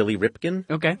 Fleer Billy Ripken.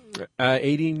 Okay.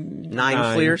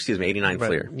 89 Fleer? Excuse me, 89 But,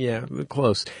 Fleer. yeah,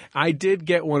 close. I did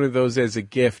get one of those as a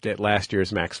gift at last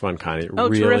year's Max FunCon. It Oh,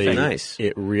 really, terrific. Nice.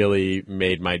 It really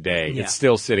made my day. Yeah. It's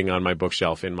still sitting on my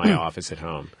bookshelf in my office at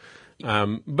home.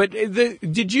 But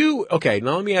did you? Okay,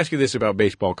 now let me ask you this about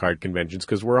baseball card conventions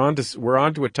because we're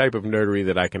onto a type of nerdery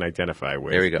that I can identify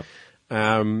with. There you go.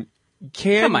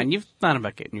 Come on, you've thought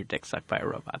about getting your dick sucked by a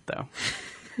robot, though.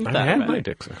 You've I thought had about my it.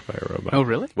 dick sucked by a robot. Oh,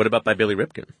 really? What about by Billy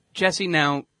Ripken? Jesse,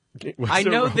 now... It was I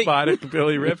know a that- robotic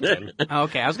Billy Ripken.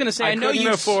 Okay, I was going to say, I know couldn't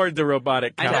you've... afford the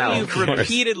robotic I know cow. you've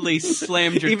repeatedly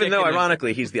slammed your Even dick though, in a-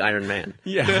 ironically, he's the Iron Man.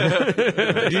 Yeah.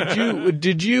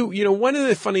 Did you, one of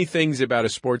the funny things about a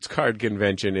sports card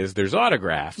convention is there's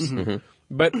autographs,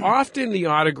 but often the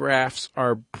autographs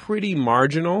are pretty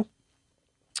marginal.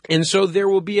 And so there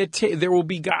will be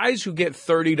guys who get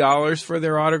 $30 for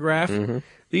their autograph.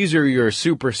 These are your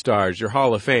superstars, your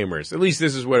Hall of Famers. At least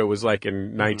this is what it was like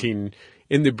in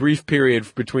in the brief period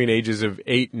between ages of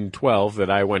 8 and 12 that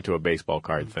I went to a baseball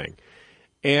card thing.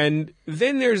 And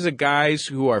then there's the guys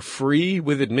who are free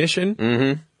with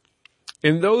admission.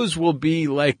 And those will be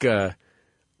like a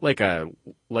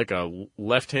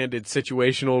left-handed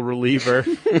situational reliever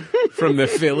from the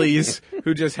Phillies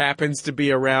who just happens to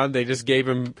be around. They just gave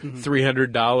him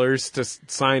 $300 to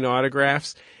sign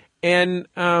autographs. And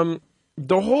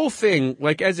the whole thing,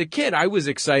 like as a kid, I was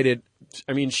excited.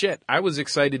 I mean, I was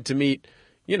excited to meet,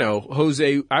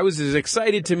 Jose. I was as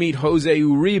excited to meet Jose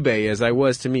Uribe as I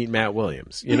was to meet Matt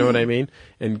Williams. You know what I mean?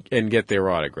 And get their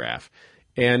autograph.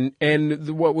 And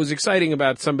what was exciting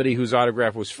about somebody whose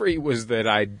autograph was free was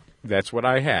that that's what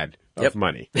I had of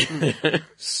money.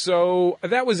 So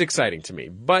that was exciting to me.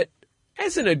 But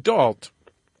as an adult,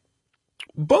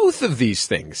 both of these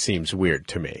things seems weird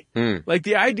to me. Like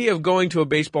the idea of going to a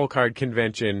baseball card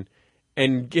convention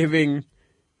and giving,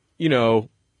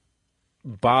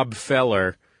 Bob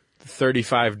Feller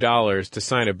 $35 to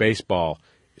sign a baseball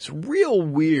is real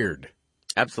weird.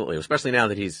 Absolutely, especially now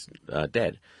that he's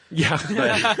dead. Yeah.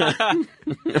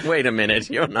 Wait a minute,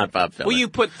 you're not Bob Feller. Will you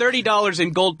put $30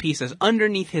 in gold pieces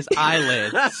underneath his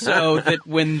eyelids so that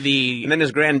when the... And then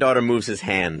his granddaughter moves his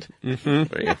hand.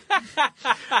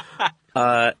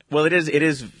 Well, it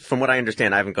is, from what I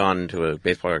understand, I haven't gone to a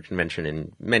baseball card convention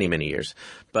in many, many years.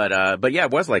 But yeah,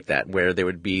 it was like that, where there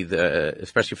would be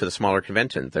especially for the smaller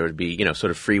conventions, there would be,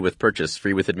 sort of free with purchase,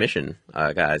 free with admission,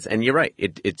 guys. And you're right.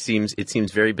 It seems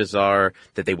very bizarre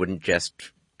that they wouldn't just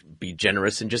be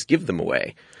generous and just give them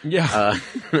away. Yeah.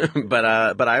 But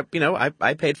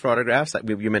I paid for autographs.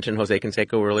 You mentioned Jose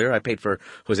Canseco earlier. I paid for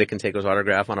Jose Canseco's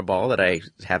autograph on a ball that I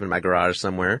have in my garage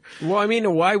somewhere. Well, I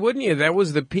mean, why wouldn't you? That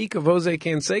was the peak of Jose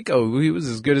Canseco. He was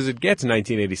as good as it gets in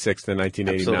 1986 to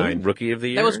 1989. Absolutely. Rookie of the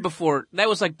year. That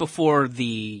was like before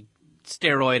the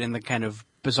steroid and the kind of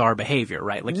bizarre behavior,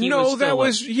 right? Like he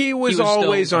was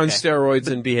always on okay. steroids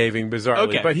and behaving bizarrely,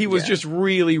 Okay. but he was just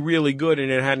really, really good,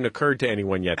 and it hadn't occurred to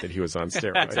anyone yet that he was on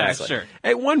steroids. Sure.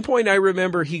 At one point, I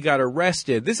remember he got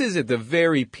arrested. This is at the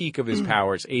very peak of his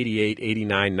powers, 88,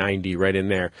 89, 90, right in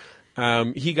there.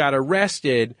 He got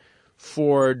arrested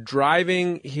for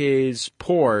driving his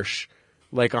Porsche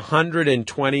like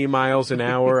 120 miles an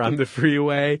hour on the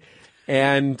freeway,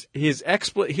 and his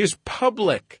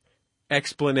public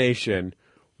explanation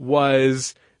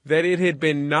was that it had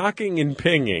been knocking and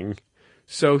pinging,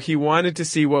 so he wanted to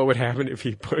see what would happen if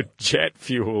he put jet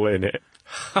fuel in it.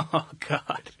 Oh,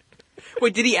 God.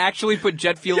 Wait, did he actually put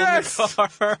jet fuel in the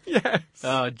car? Yes.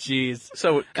 Oh, jeez.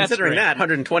 So considering that,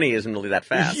 120 isn't really that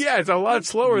fast. Yeah, it's a lot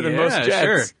slower than most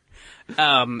jets.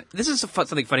 Sure. This is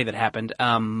something funny that happened.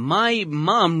 My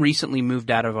mom recently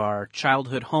moved out of our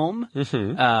childhood home.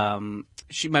 Mm-hmm.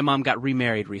 My mom got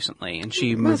remarried recently, and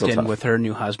she moved in with her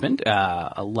new husband.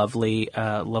 A lovely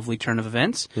turn of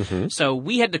events. Mm-hmm. So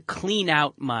we had to clean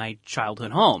out my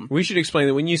childhood home. We should explain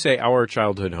that when you say our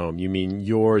childhood home, you mean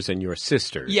yours and your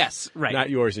sister's. Yes, right. Not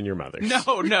yours and your mother's.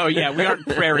 No, yeah, we aren't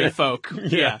prairie folk.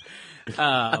 Yeah.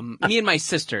 Me and my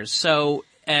sisters. So,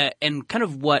 and kind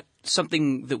of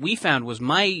something that we found was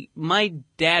my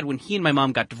dad, when he and my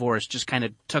mom got divorced, just kind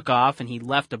of took off, and he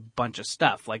left a bunch of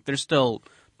stuff. Like, there's still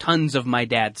tons of my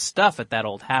dad's stuff at that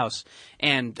old house.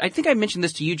 And I think I mentioned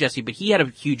this to you, Jesse, but he had a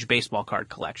huge baseball card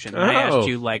collection. And I asked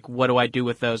you, like, what do I do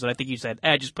with those? And I think you said,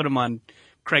 just put them on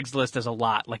Craigslist as a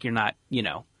lot. Like, you're not,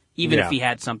 even if he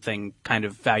had something kind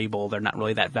of valuable, they're not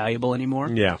really that valuable anymore.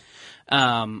 Yeah.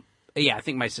 Yeah, I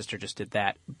think my sister just did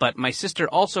that. But my sister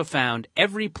also found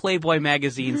every Playboy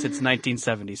magazine since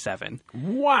 1977.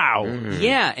 Wow. Mm.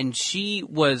 Yeah, and she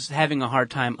was having a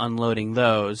hard time unloading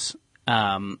those.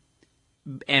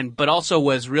 But also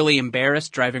was really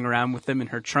embarrassed driving around with them in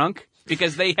her trunk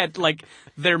because they had like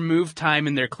their move time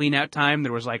and their clean out time.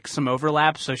 There was like some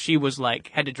overlap. So she was like,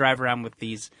 had to drive around with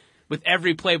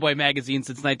every Playboy magazine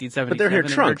since 1977. But they're in her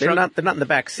trunk. They're not in the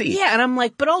back seat. Yeah. And I'm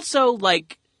like, but also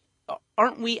like,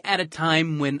 aren't we at a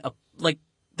time when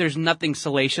there's nothing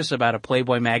salacious about a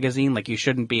Playboy magazine? Like you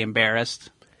shouldn't be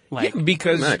embarrassed. Like, yeah,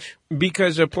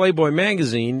 because a Playboy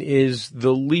magazine is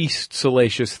the least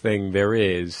salacious thing there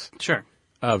is. Sure.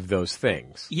 Of those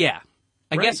things. Yeah.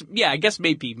 I guess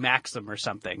maybe Maxim or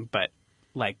something, but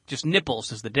like just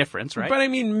nipples is the difference, right? But I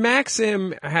mean,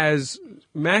 Maxim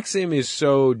is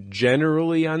so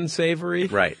generally unsavory.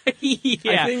 Right.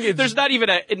 Yeah. I think there's not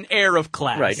even an air of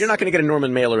class. Right. You're not going to get a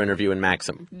Norman Mailer interview in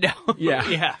Maxim. No. Yeah.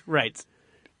 Yeah, right.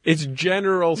 Its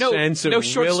general sense of no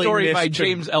short story by to,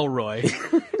 James Elroy.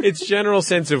 Its general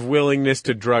sense of willingness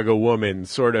to drug a woman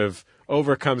sort of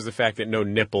overcomes the fact that no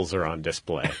nipples are on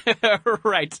display.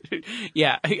 Right.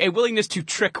 Yeah. A willingness to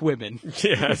trick women.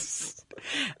 Yes.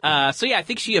 So yeah, I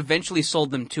think she eventually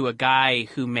sold them to a guy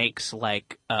who makes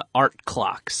like art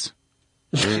clocks.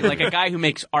 Like a guy who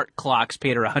makes art clocks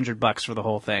paid her $100 for the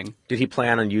whole thing. Did he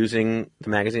plan on using the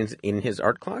magazines in his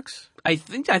art clocks? I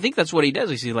think that's what he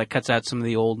does. He like cuts out some of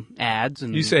the old ads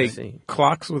and you say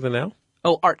clocks with an L?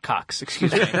 Oh, art cocks.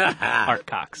 Excuse me. Art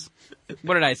cocks.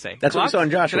 What did I say? That's clock? what we saw in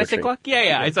Joshua Did I say Tree. clock?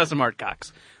 Yeah. I saw some art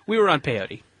cocks. We were on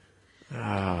peyote.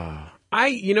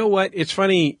 You know what? It's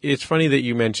funny that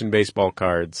you mentioned baseball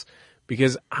cards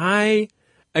because I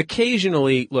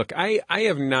occasionally, look, I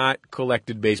have not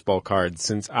collected baseball cards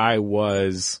since I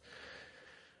was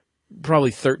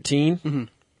probably 13. Mm-hmm.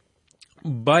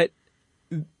 But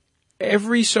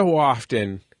every so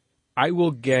often I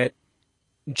will get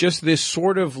just this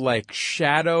sort of like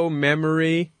shadow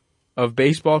memory of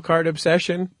baseball card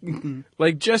obsession. Mm-hmm.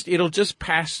 Like it'll just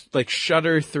pass, like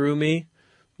shudder through me.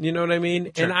 You know what I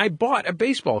mean? Sure. And I bought a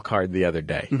baseball card the other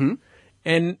day.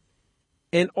 Mm-hmm.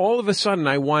 And all of a sudden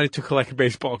I wanted to collect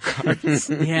baseball cards.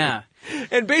 Yeah.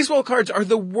 And baseball cards are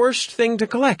the worst thing to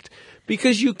collect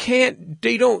because you can't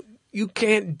do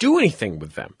anything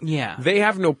with them. Yeah. They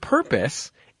have no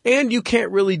purpose and you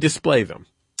can't really display them.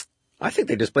 I think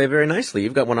they display very nicely.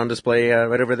 You've got one on display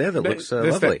right over there that looks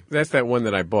lovely. That's that one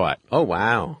that I bought. Oh,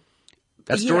 wow.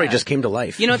 That story just came to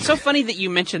life. You know, it's so funny that you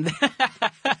mentioned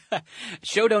that.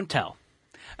 Show, don't tell.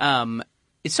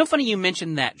 It's so funny you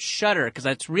mentioned that Shudder, because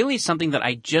that's really something that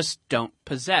I just don't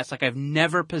possess. Like, I've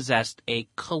never possessed a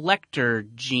collector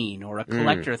gene or a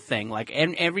collector thing. Like,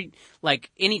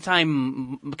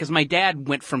 anytime, because my dad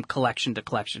went from collection to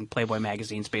collection, Playboy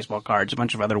magazines, baseball cards, a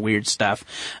bunch of other weird stuff.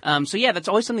 So yeah, that's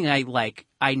always something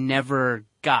I never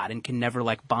got and can never,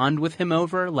 like, bond with him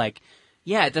over. Like,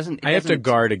 yeah, it doesn't. I have to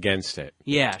guard against it.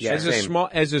 Yeah, sure.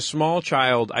 As a small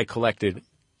child, I collected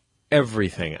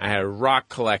everything. I had a rock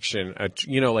collection,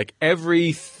 like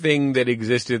everything that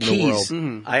existed in the world.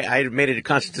 Mm-hmm. I made a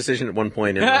conscious decision at one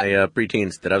point in my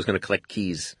preteens that I was going to collect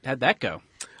keys. How'd that go?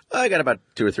 I got about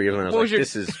 2 or 3 of them. And I was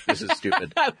this is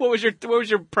stupid. What was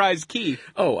your prize key?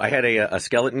 Oh, I had a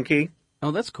skeleton key.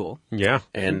 Oh, that's cool. Yeah,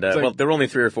 and there were only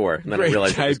 3 or 4, and then I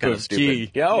realized it was kind of stupid.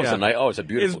 Key. Yeah, it's a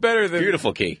beautiful. It's better than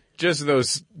beautiful key. Just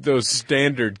those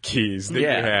standard keys that you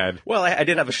had. Well, I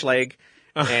did have a Schlage.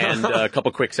 And a couple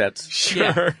quick sets. Sure.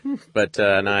 Yeah. But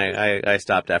I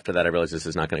stopped after that. I realized this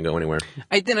is not going to go anywhere.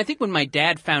 I think when my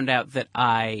dad found out that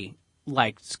I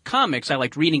liked comics, I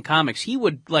liked reading comics, he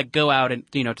would like go out and,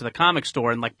 to the comic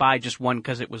store and like buy just one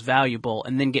because it was valuable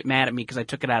and then get mad at me because I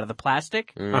took it out of the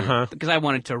plastic because I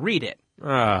wanted to read it.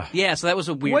 Yeah, so that was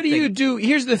a weird What do thing. you do?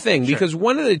 Here's the thing, because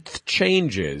one of the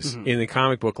changes in the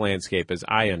comic book landscape, as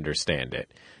I understand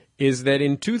it, is that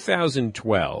in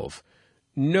 2012,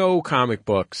 no comic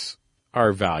books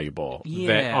are valuable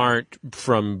that aren't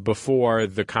from before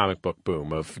the comic book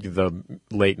boom of the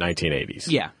late 1980s.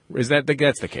 Yeah. That's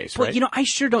the case, right? But, I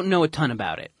sure don't know a ton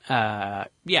about it.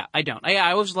 Yeah, I don't.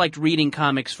 I always liked reading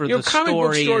comics for the comic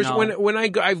story. Book stores, and all. when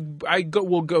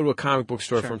we'll go to a comic book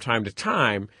store from time to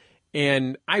time,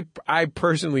 and I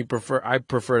personally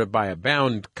prefer to buy a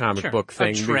bound comic book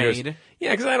thing. A trade.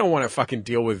 Because I don't want to fucking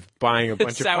deal with buying a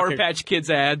bunch of Sour Patch Kids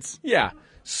ads. Yeah.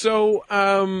 So,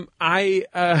 but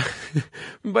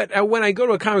when I go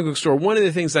to a comic book store, one of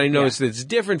the things that I notice that's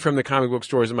different from the comic book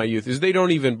stores in my youth is they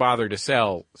don't even bother to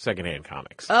sell secondhand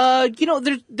comics. They're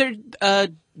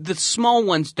the small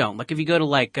ones don't. Like if you go to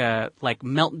like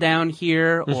Meltdown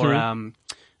here or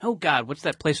oh God, what's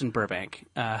that place in Burbank?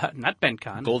 Not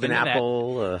BenCon. Golden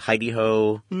Apple, Heidi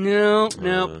Ho. No.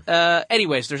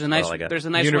 Anyways, there's a nice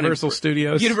Universal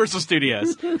Studios. Universal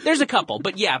Studios. There's a couple,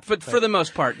 but yeah, for the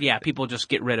most part, yeah, people just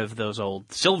get rid of those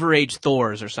old Silver Age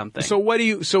Thors or something. So what do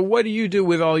you do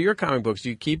with all your comic books? Do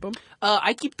you keep them?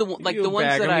 I keep the ones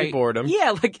that I board them.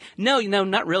 Yeah, no,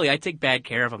 not really. I take bad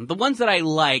care of them. The ones that I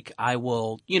like, I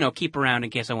will keep around in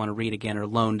case I want to read again or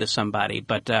loan to somebody.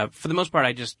 But for the most part,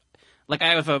 I just. Like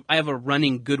I have a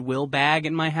running Goodwill bag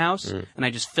in my house, and I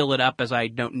just fill it up as I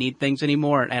don't need things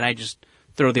anymore, and I just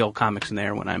throw the old comics in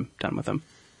there when I'm done with them.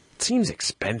 It seems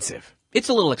expensive. It's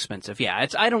a little expensive, yeah.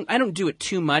 I don't do it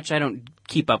too much. I don't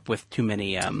keep up with too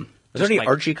many. Are there any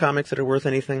Archie comics that are worth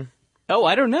anything? Oh,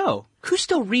 I don't know. Who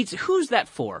still reads? Who's that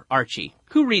for? Archie.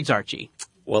 Who reads Archie?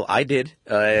 Well, I did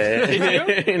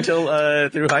until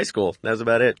through high school. That was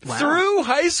about it. Wow. Through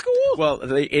high school? Well,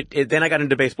 then I got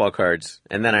into baseball cards,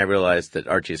 and then I realized that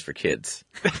Archie's for kids.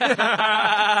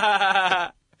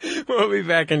 We'll be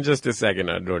back in just a second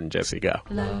on Jordan Jesse Go.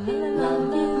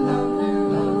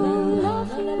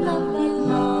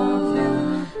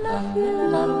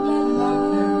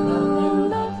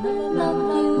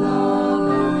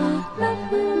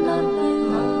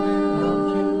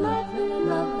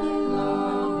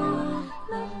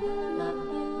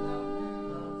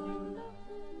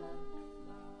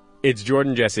 It's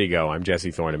Jordan Jesse Go. I'm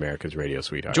Jesse Thorne, America's radio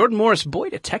sweetheart. Jordan Morris,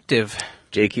 boy detective.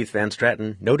 J. Keith Van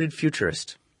Stratton, noted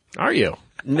futurist. Are you?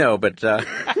 No, but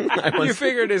you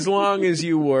figured as long as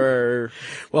you were.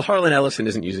 Well, Harlan Ellison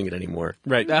isn't using it anymore.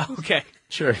 Right. Okay.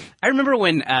 Sure. I remember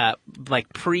when,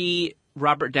 pre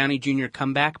Robert Downey Jr.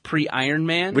 comeback, pre-Iron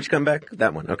Man. Which comeback?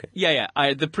 That one, okay. Yeah.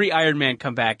 The pre-Iron Man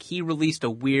comeback, he released a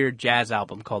weird jazz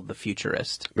album called The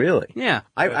Futurist. Really? Yeah.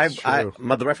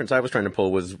 The reference I was trying to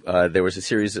pull was there was a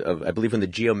series of, I believe when the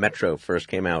Geo Metro first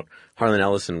came out, Harlan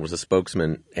Ellison was a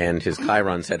spokesman, and his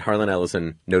chyron said, Harlan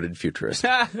Ellison, noted futurist.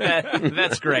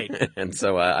 That's great. And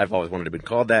so I've always wanted to be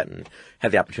called that, and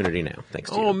had the opportunity now, thanks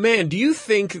to you. Oh, man, do you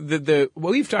think that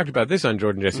we've talked about this on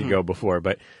Jordan Jesse Go before,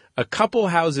 but a couple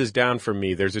houses down from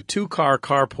me, there's a 2-car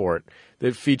carport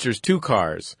that features 2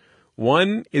 cars.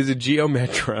 One is a Geo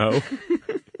Metro,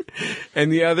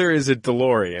 and the other is a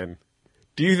DeLorean.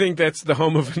 Do you think that's the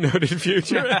home of a noted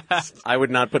futurist? I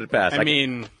would not put it past. I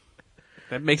mean,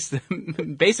 that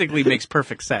basically makes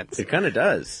perfect sense. It kind of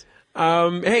does.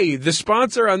 Hey, the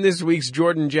sponsor on this week's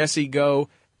Jordan Jesse Go,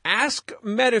 Ask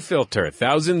Metafilter.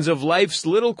 Thousands of life's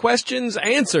little questions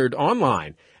answered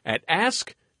online at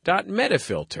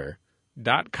ask.metafilter.com.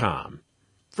 metafilter.com.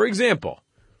 For example,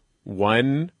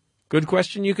 one good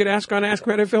question you could ask on Ask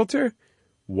Metafilter: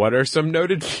 what are some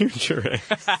noted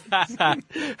futurists?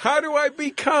 How do I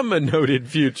become a noted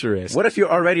futurist? What if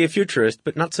you're already a futurist,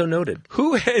 but not so noted?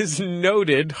 Who has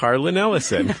noted Harlan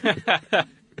Ellison?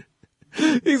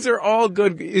 These are all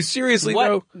good. Seriously,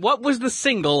 though. What was the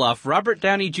single off Robert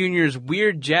Downey Jr.'s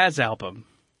Weird Jazz album?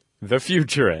 The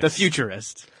Futurist. The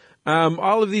Futurist.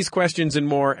 All of these questions and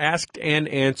more asked and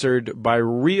answered by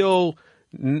real,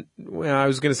 well, I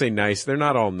was going to say nice. They're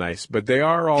not all nice, but they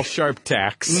are all sharp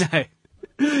tacks. At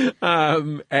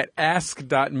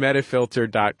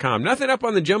ask.metafilter.com. Nothing up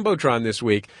on the Jumbotron this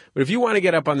week, but if you want to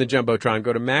get up on the Jumbotron,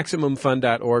 go to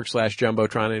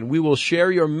MaximumFun.org/Jumbotron, and we will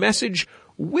share your message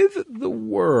with the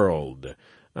world.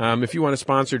 If you want to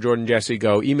sponsor Jordan Jesse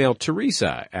Go, email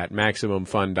Teresa at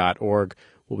MaximumFun.org.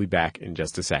 We'll be back in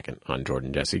just a second on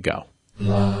Jordan Jesse Go.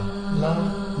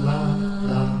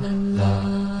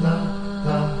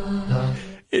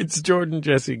 It's Jordan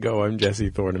Jesse Go. I'm Jesse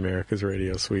Thorne, America's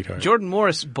radio sweetheart. Jordan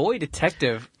Morris, boy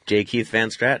detective. J. Keith Van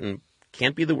Stratton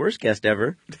can't be the worst guest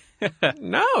ever.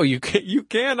 No, you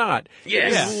cannot.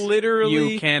 Yes. It's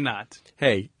literally. You cannot.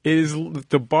 Hey,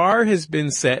 the bar has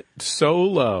been set so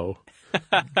low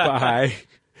by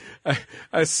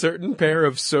a certain pair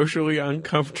of socially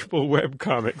uncomfortable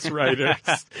webcomics writers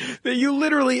that you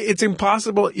literally, it's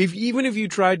impossible. Even if you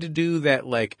tried to do that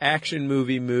like action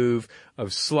movie move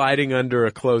of sliding under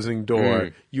a closing door,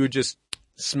 you would just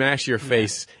smash your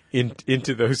face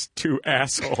into those two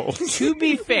assholes. To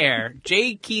be fair,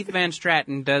 J. Keith Van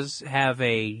Stratton does have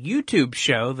a YouTube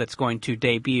show that's going to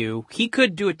debut. He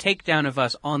could do a takedown of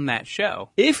us on that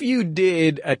show. If you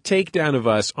did a takedown of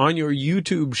us on your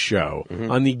YouTube show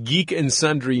on the Geek and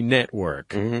Sundry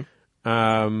Network,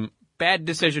 bad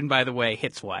decision, by the way,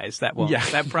 hits-wise. That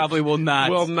probably will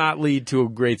not lead to a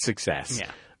great success.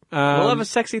 Yeah. We'll have a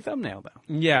sexy thumbnail, though.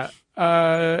 Yeah.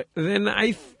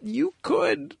 Then you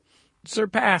could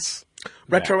surpass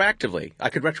retroactively. I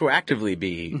could retroactively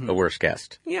be a worse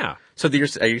guest. Yeah. So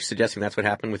are you suggesting that's what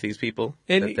happened with these people?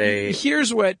 And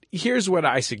here's what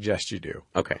I suggest you do.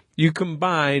 Okay. You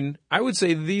combine, I would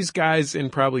say these guys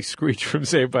and probably Screech from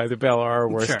Saved by the Bell are our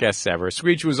worst guests ever.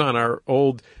 Screech was on our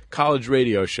old college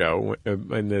radio show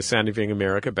in the Sounding Thing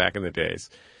America back in the days.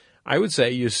 I would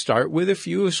say you start with a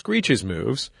few of Screech's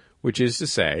moves, which is to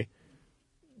say,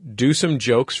 do some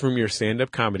jokes from your stand-up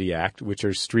comedy act, which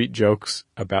are street jokes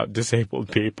about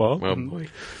disabled people. Oh, boy.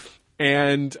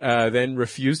 And then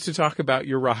refuse to talk about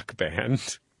your rock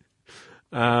band.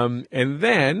 And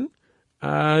then,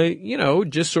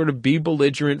 just sort of be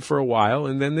belligerent for a while,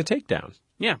 and then the takedown.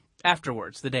 Yeah,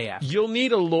 afterwards, the day after. You'll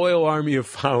need a loyal army of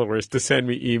followers to send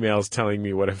me emails telling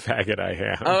me what a faggot I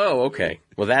am. Oh, okay.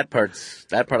 Well, that part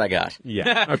I got.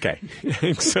 Yeah. Okay.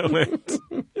 Excellent.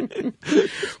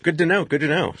 Good to know.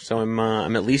 So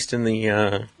I'm at least in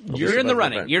the. You're in the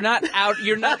running. You're not out.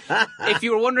 You're not. If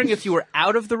you were wondering if you were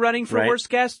out of the running for worst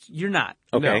guest, you're not.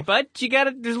 Okay. No. But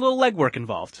there's a little legwork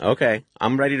involved. Okay.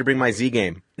 I'm ready to bring my Z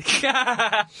game.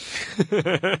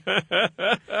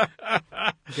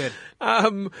 Good.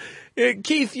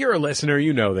 Keith, you're a listener,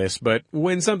 you know this, but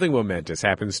when something momentous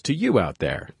happens to you out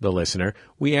there, the listener,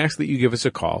 we ask that you give us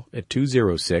a call at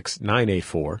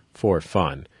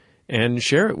 206-984-4FUN and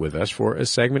share it with us for a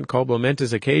segment called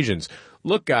Momentous Occasions.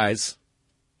 Look, guys,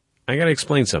 I got to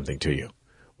explain something to you.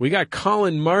 We got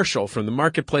Colin Marshall from the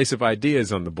Marketplace of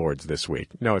Ideas on the boards this week.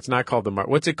 No, it's not called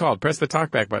what's it called? Press the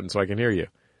talkback button so I can hear you.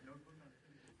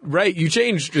 Right, you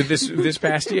changed this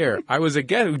past year. I was a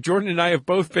guest. Jordan and I have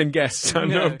both been guests on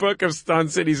Notebook on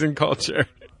Cities and Culture.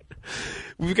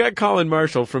 We've got Colin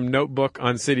Marshall from Notebook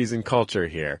on Cities and Culture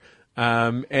here.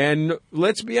 And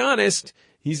let's be honest,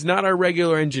 he's not our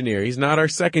regular engineer. He's not our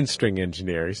second string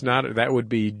engineer. That would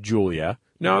be Julia.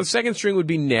 No, the second string would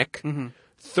be Nick. Mm-hmm.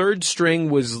 Third string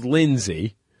was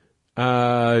Lindsay.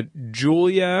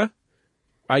 Julia,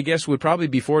 I guess, would probably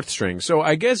be fourth string. So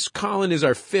I guess Colin is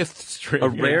our fifth string. A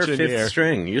rare engineer. Fifth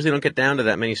string. You usually don't get down to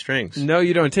that many strings. No,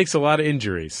 you don't. It takes a lot of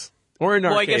injuries. Or in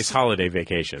our case, holiday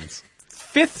vacations.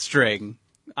 Fifth string,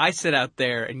 I sit out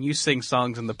there and you sing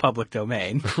songs in the public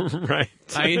domain. Right.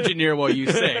 I engineer while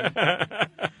you sing.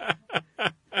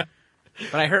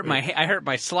 But I hurt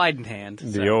my sliding hand. So.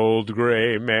 The old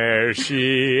gray mare,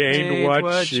 she ain't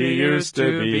what she used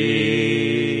to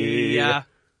be. Yeah.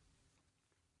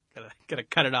 Gotta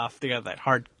cut it off. They got that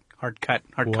hard What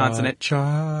consonant.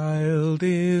 Child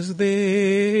is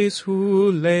this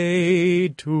who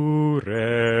laid to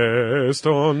rest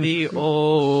on the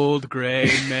old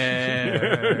gray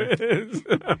mare?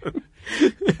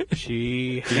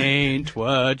 She ain't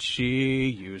what she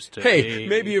used to be. Hey,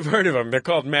 maybe you've heard of them. They're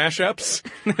called mashups.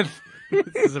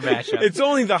 This is a mashup. It's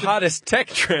only the hottest tech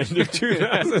trend of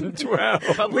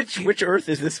 2012. Which Earth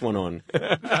is this one on?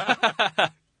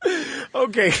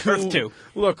 Okay. Earth 2.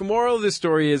 Look, moral of the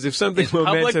story is if something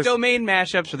momentous... Public domain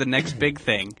mashups are the next big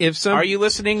thing. Are you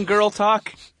listening, Girl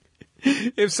Talk?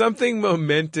 If something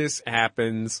momentous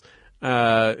happens,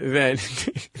 then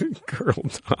Girl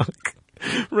Talk.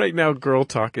 Right now, Girl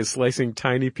Talk is slicing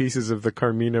tiny pieces of the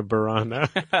Carmina Burana.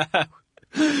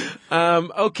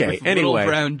 Okay, anyway. Little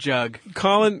brown jug.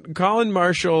 Colin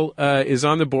Marshall is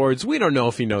on the boards. We don't know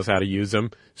if he knows how to use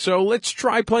them. So let's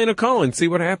try playing a call and see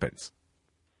what happens.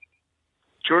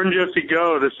 Jordan Jesse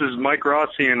Go, this is Mike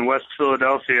Rossi in West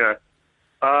Philadelphia.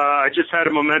 I just had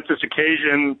a momentous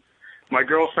occasion. My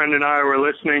girlfriend and I were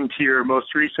listening to your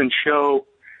most recent show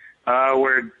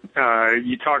where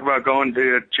you talk about going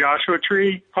to Joshua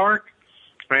Tree Park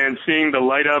and seeing the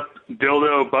light-up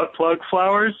dildo butt plug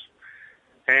flowers.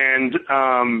 And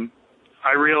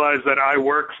I realized that I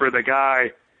work for the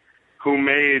guy who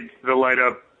made the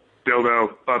light-up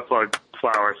dildo butt plug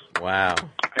flowers. Wow.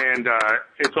 And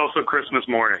it's also Christmas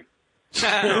morning. So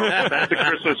that's a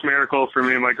Christmas miracle for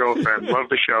me and my girlfriend. Love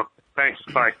the show. Thanks.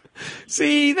 Bye.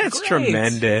 See, that's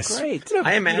tremendous. Great.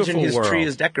 I imagine his world. tree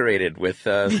is decorated with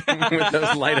those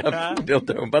light-up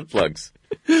dildo butt plugs.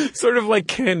 Sort of like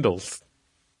candles.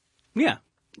 Yeah.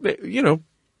 You know,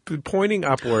 pointing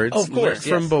upwards Of course,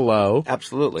 from yes. below.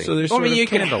 Absolutely. So there's Or sort of you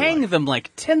can candlelight. hang them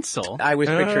like tinsel. I was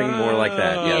picturing more like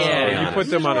that. Yes, Yeah. I'll be You honest. put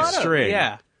them on a string.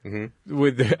 Yeah.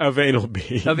 Of anal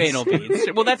beads. Of anal beads.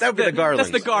 Well, that's That would be the garlands.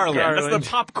 That's the garland. Garland. That's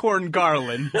the popcorn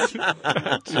garland.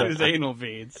 There's anal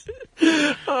beads.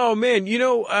 Oh man, you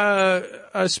know,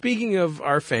 speaking of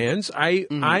our fans,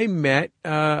 I met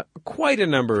quite a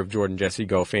number of Jordan Jesse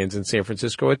Go fans in San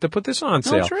Francisco at the Put This On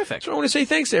sale. terrific. So I want to say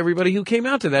thanks to everybody who came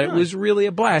out to that. It was really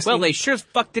a blast. Well, they sure as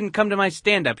fuck didn't come to my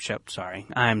stand-up show. Sorry.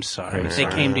 I'm sorry. They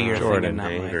came to your Jordan, thing and not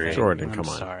my angry. thing. Jordan, I'm come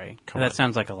on. sorry. Come That on.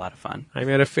 sounds like a lot of fun. I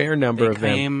met a fair number They of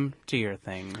them. came to your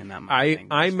thing and not my thing.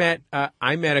 I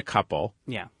That's met a couple.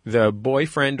 Yeah. The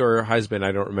boyfriend or husband,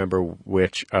 I don't remember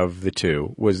which of the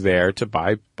two, was there to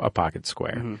buy a pocket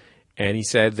square. And he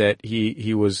said that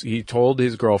he told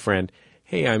his girlfriend,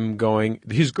 hey,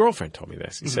 his girlfriend told me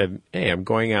this. He said, hey, I'm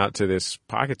going out to this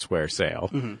pocket square sale.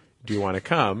 Do you want to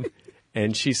come?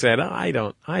 And she said, I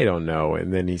don't know.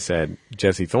 And then he said,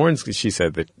 Jesse Thorne's going to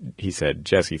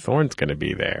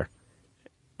be there.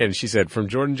 And she said, from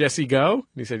Jordan Jesse Go? And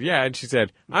he said, yeah. And she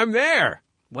said, I'm there.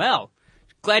 Well,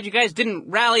 glad you guys didn't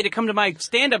rally to come to my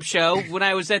stand-up show when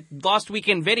I was at Lost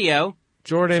Weekend Video.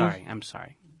 Jordan. I'm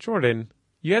sorry. Jordan,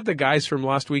 you had the guys from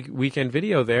Lost Weekend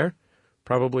Video there,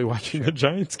 probably watching the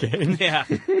Giants game. Yeah.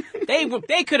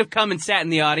 They could have come and sat in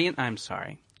the audience. I'm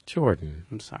sorry. Jordan,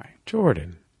 I'm sorry.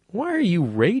 Jordan, why are you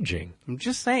raging? I'm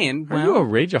just saying. Are you a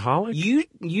rageaholic?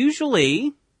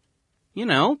 Usually, you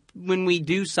know, when we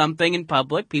do something in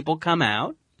public, people come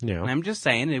out. Yeah. And I'm just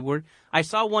saying, I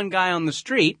saw one guy on the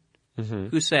street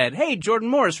who said, hey, Jordan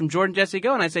Morris from Jordan Jesse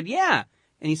Go. And I said, yeah.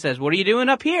 And he says, what are you doing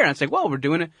up here? And I said, well, we're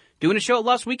doing a show at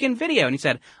Lost Weekend Video. And he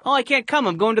said, oh, I can't come.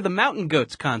 I'm going to the Mountain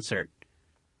Goats concert.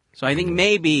 So I think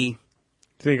maybe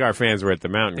I think our fans were at the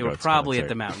Mountain they Goats were probably concert, at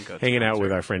the Mountain Goats hanging out concert.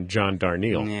 with our friend John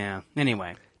Darnielle. Yeah.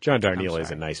 Anyway. John Darnielle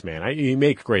is a nice man. He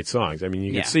makes great songs. I mean,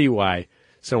 you Yeah. can see why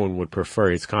someone would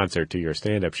prefer his concert to your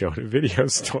stand-up show at a video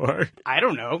store. I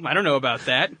don't know. I don't know about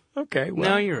that. Okay,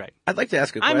 well. No, you're right. I'd like to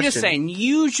ask a question. I'm just saying,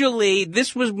 usually,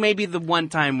 this was maybe the one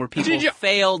time where people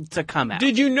failed to come out.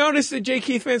 Did you notice that J.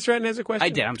 Keith Van Stratton has a question? I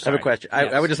did. I'm I sorry. have a question.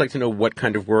 Yes. I would just like to know what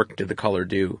kind of work did the caller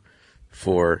do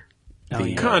for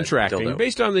the Contracting. dildo?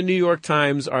 Based on the New York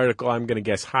Times article, I'm going to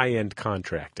guess high-end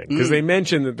contracting. Because they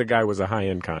mentioned that the guy was a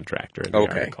high-end contractor in the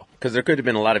Okay. article. Because there could have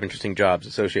been a lot of interesting jobs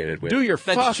associated with. Do your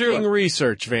That's fucking true.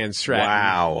 research, Van Stratton.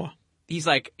 Wow. He's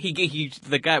like,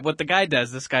 what the guy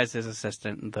does, this guy's his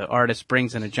assistant, the artist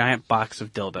brings in a giant box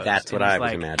of dildos. That's what and he's I was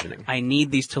like, imagining. I need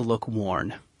these to look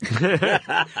worn.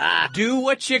 Do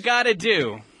what you gotta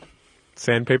do.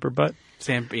 Sandpaper butt?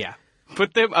 Yeah.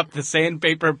 Put them up the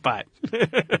sandpaper butt.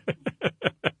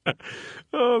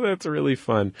 Oh, that's really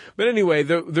fun. But anyway,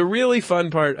 the really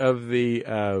fun part of the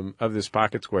of this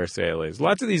pocket square sale is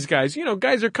lots of these guys. You know,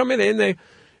 guys are coming in.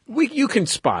 You can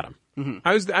spot them.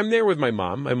 I'm there with my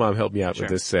mom. My mom helped me out with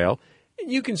this sale.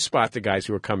 And you can spot the guys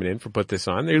who are coming in for Put This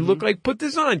On. They look like Put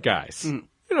This On guys.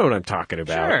 You know what I'm talking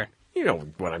about. Sure. You know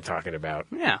what I'm talking about.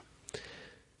 Yeah.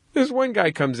 This one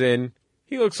guy comes in.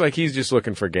 He looks like he's just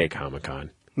looking for gay Comic-Con.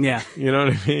 Yeah. You know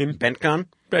what I mean? BentCon?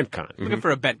 BentCon. Looking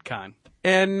for a BentCon.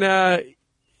 And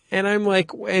I'm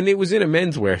like, and it was in a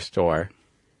menswear store.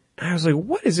 I was like,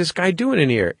 what is this guy doing in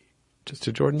here? Just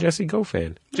a Jordan Jesse Go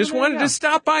fan. Just there you wanted go. to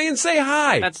stop by and say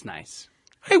hi. That's nice.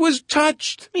 I was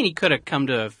touched. I mean, he could have come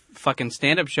to a fucking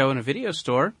stand-up show in a video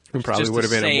store. It probably just would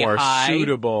have to been a say more hi,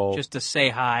 suitable. Just to say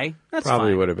hi. That's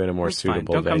Probably fine. would have been a more That's fine.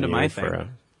 suitable Don't come to venue my for thing. a.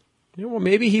 Yeah, well,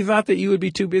 maybe he thought that you would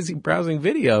be too busy browsing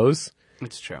videos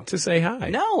It's true. to say hi.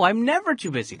 No, I'm never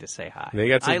too busy to say hi. They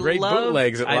got some great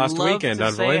bootlegs at Lost Weekend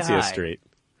on Valencia Street.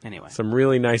 Anyway. Some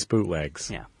really nice bootlegs.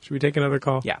 Yeah. Should we take another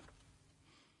call? Yeah.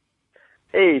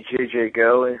 Hey, JJ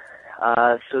Go.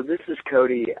 So this is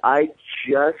Cody. I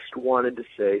just wanted to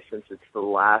say, since it's the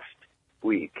last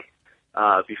week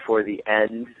before the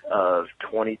end of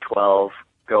 2012,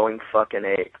 going fucking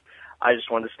ape, I just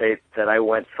wanted to state that I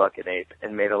went fucking ape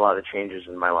and made a lot of changes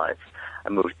in my life. I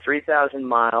moved 3,000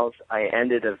 miles. I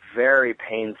ended a very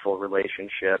painful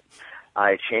relationship.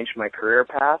 I changed my career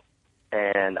path,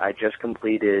 and I just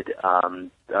completed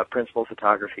principal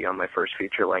photography on my first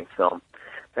feature-length film.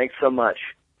 Thanks so much.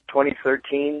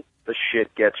 2013, the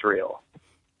shit gets real.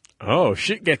 Oh,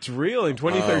 shit gets real in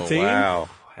 2013? Oh, wow.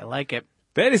 I like it.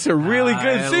 That is a really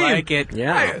good scene. I like it.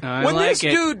 Yeah. I When like this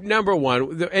it. dude, number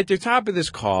one, at the top of this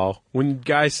call, when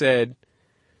guy said,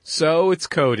 "So it's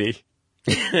Cody,"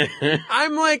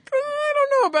 I'm like, I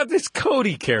don't know about this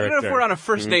Cody I character. don't know if we're on a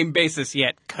first-name basis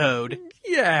yet, Code.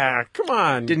 Yeah, come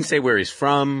on. Didn't say where he's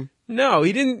from. No,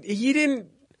 he didn't.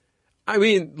 I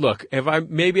mean, look,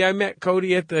 maybe I met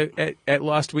Cody at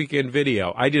Lost Weekend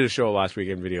Video. I did a show at Lost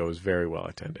Weekend Video. It was very well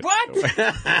attended. What?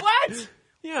 What?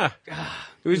 Yeah.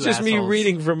 It was You just me assholes.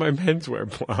 reading from my menswear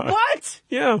blog. What?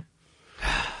 Yeah.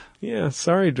 Yeah,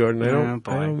 sorry, Jordan. Oh,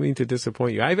 boy. I don't mean to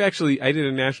disappoint you. I did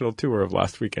a national tour of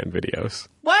Lost Weekend Videos.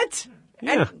 What?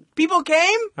 Yeah. And people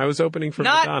came? I was opening for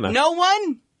Not Madonna. no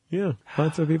one? Yeah,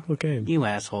 lots of people came. You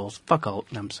assholes. Fuck all.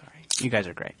 I'm sorry. You guys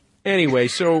are great. Anyway,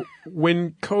 so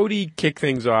when Cody kicked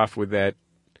things off with that,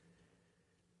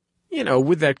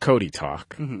 with that Cody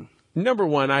talk, number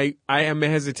one, I am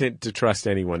hesitant to trust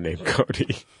anyone named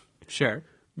Cody. Sure.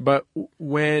 But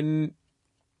when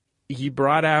he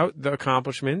brought out the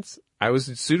accomplishments, I was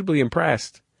suitably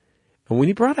impressed. And when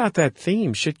he brought out that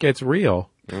theme, Shit Gets Real,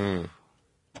 I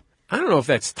don't know if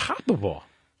that's toppable.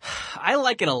 I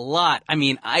like it a lot. I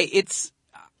mean, I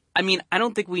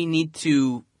don't think we need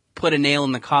to put a nail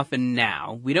in the coffin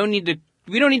now. We don't need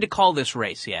to call this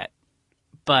race yet.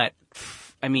 But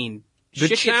I mean, The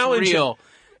shit challenge- gets real.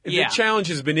 The challenge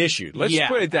has been issued. Let's Yeah,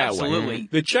 put it that absolutely. way.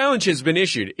 The challenge has been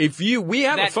issued. We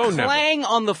have That a phone number. clang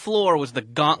on the floor was the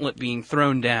gauntlet being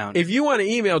thrown down. If you want to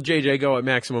email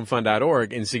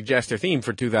jjgo@maximumfun.org and suggest a theme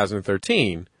for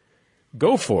 2013,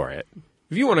 go for it.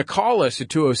 If you want to call us at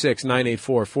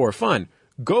 206-984-4FUN,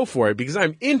 go for it, because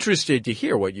I'm interested to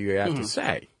hear what you have to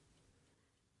say.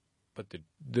 But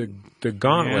the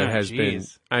gauntlet Yeah, has been,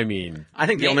 geez. I mean, I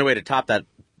think the only way to top that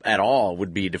at all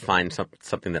would be to find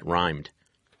something that rhymed.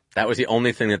 That was the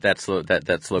only thing that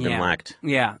slogan lacked.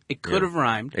 Yeah, it could have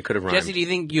rhymed. It could have rhymed. Jesse, do you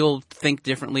think you'll think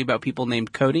differently about people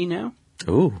named Cody now?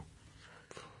 Ooh.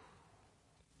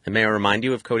 And may I remind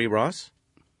you of Cody Ross?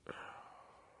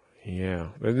 yeah.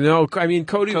 No, I mean,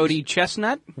 Cody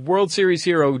Chestnut? World Series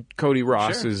hero Cody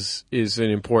Ross Sure. is an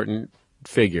important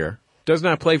figure. Does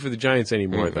not play for the Giants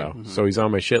anymore, though, so he's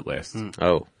on my shit list.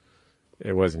 Oh,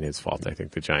 It wasn't his fault. I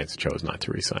think the Giants chose not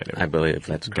to re-sign him. I believe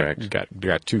that's correct.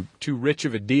 Got too rich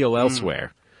of a deal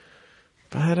elsewhere.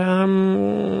 But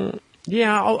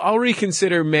yeah, I'll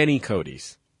reconsider many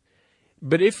Codys.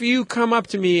 But if you come up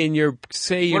to me and your What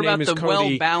name about is the Cody,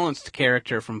 well-balanced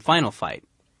character from Final Fight?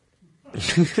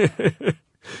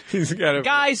 he's got a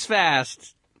Guy's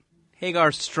fast.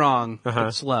 Hagar's strong, Uh-huh.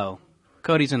 but slow.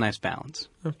 Cody's a nice balance.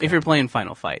 If you're playing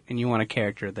Final Fight and you want a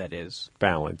character that is...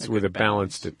 balance a with a good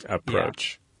balance. balanced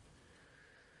approach.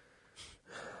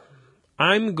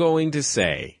 I'm going to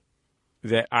say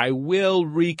that I will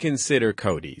reconsider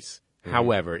Cody's.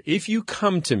 However, if you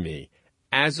come to me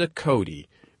as a Cody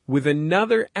with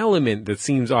another element that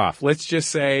seems off, let's just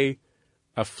say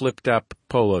a flipped up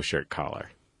polo shirt collar.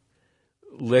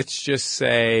 Let's just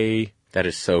say That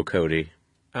is so Cody.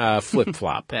 flip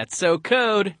flop. That's so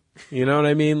Code. You know what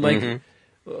I mean? Like,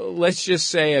 let's just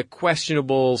say a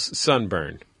questionable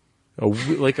sunburn,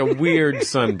 like a weird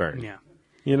sunburn. Yeah.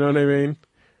 You know what I mean?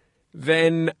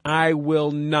 Then I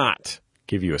will not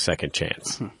give you a second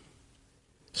chance.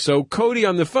 So, Cody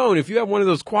on the phone, if you have one of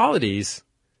those qualities,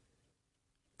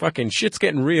 fucking shit's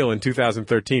getting real in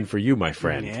 2013 for you, my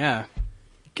friend. Yeah.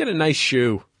 Get a nice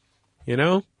shoe, you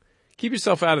know? Keep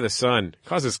yourself out of the sun.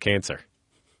 Causes cancer.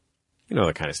 You know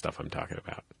the kind of stuff I'm talking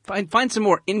about. Find some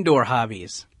more indoor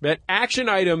hobbies. That action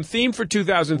item theme for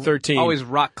 2013. Always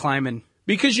rock climbing.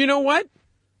 Because you know what?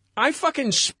 I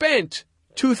fucking spent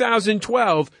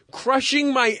 2012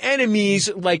 crushing my enemies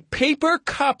like paper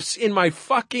cups in my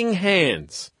fucking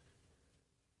hands.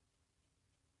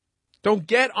 Don't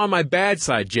get on my bad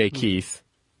side, Jay Keith.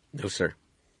 No, sir.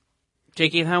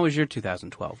 Jakey, how was your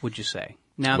 2012, would you say?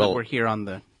 Now that we're here on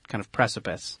the kind of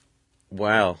precipice.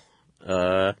 Wow.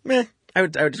 Meh. I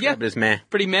would describe it as meh.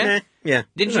 Pretty meh? Meh. Yeah.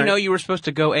 Didn't you know you were supposed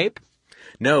to go ape?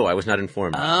 No, I was not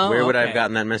informed. Oh, Where would I okay. have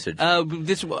gotten that message?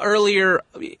 This earlier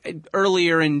in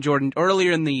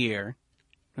the year.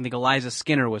 I think Eliza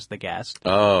Skinner was the guest.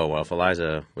 Oh, well, if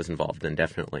Eliza was involved, then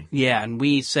definitely. Yeah, and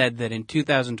we said that in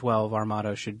 2012 our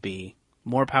motto should be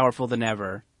more powerful than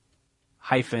ever,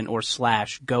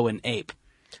 / go and ape.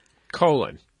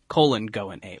 Colon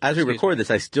Go and ape. As we record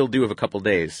this, I still do have a couple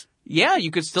days. Yeah,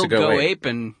 you could still To go go ape. ape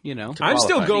and, I'm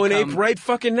still qualify. going ape right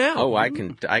fucking now. Oh, I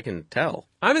can tell.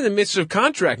 I'm in the midst of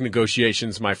contract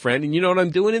negotiations, my friend, and you know what I'm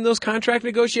doing in those contract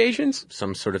negotiations?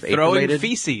 Some sort of throwing ape-related...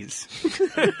 feces.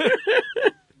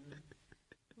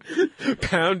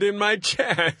 Pounding my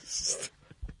chest.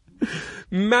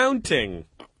 Mounting.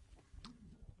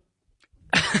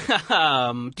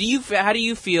 How do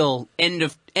you feel end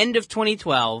of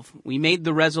 2012? We made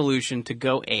the resolution to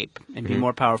go ape and be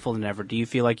more powerful than ever. Do you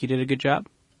feel like you did a good job?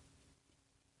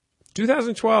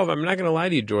 2012, I'm not going to lie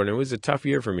to you, Jordan. It was a tough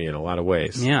year for me in a lot of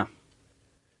ways. Yeah.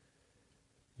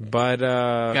 But,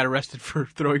 Got arrested for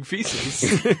throwing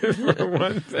feces. for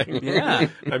one thing. Yeah.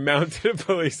 I mounted a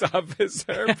police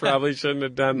officer. Probably shouldn't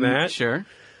have done that. Sure.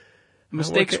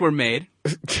 Mistakes were made.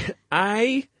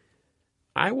 I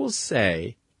will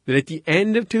say that at the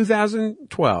end of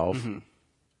 2012,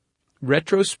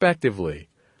 retrospectively,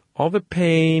 all the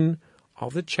pain, all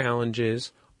the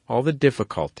challenges, all the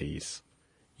difficulties,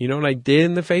 you know what I did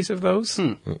in the face of those?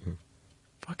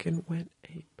 Fucking went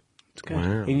ape. It's good.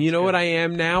 Wow. And you know what I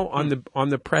am now on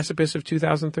the precipice of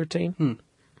 2013?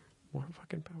 More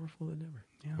fucking powerful than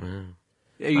ever. Wow.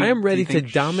 I am ready Do you to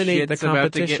think dominate the shit's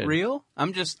about to get competition. real?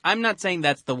 I'm not saying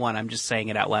that's the one. I'm just saying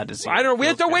it out loud to see. I don't. We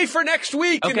have to wait for next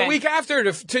week and the Okay. week after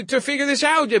to figure this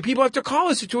out. People have to call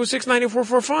us at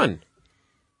 206-9444-FUN.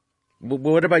 Well,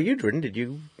 what about you, Jordan? Did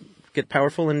you get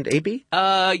powerful and apey?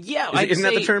 Yeah. Isn't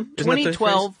that the term? Isn't that the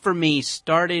 2012 for me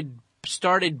started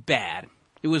bad.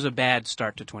 It was a bad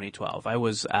start to 2012. I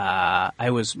was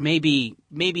maybe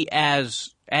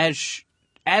as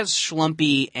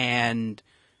schlumpy and,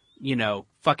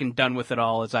 fucking done with it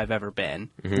all as I've ever been.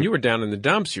 You were down in the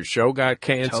dumps. Your show got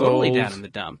canceled. Totally down in the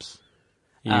dumps.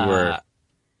 You were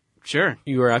Sure.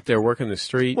 you were out there working the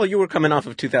street. Well, you were coming off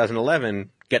of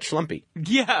 2011. Get schlumpy.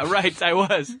 Yeah, right. I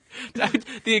was. The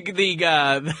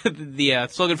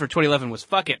slogan for 2011 was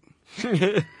 "fuck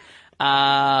it."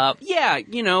 Yeah,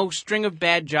 string of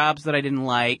bad jobs that I didn't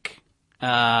like, but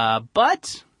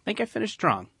I think I finished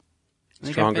strong.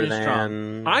 Stronger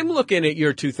than... I'm looking at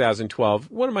your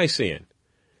 2012. What am I seeing?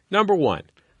 Number one,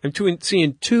 I'm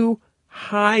seeing 2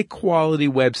 high-quality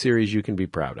web series you can be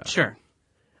proud of. Sure.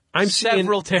 I'm seeing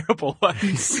Several terrible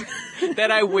ones that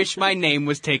I wish my name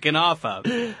was taken off of.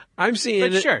 I'm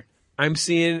seeing But sure. I'm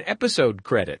seeing episode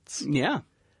credits. Yeah,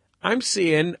 I'm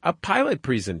seeing a pilot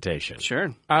presentation.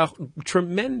 sure. A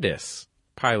tremendous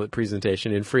pilot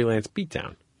presentation in Freelance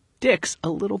Beatdown. Dick's a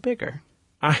little bigger.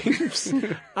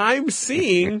 I'm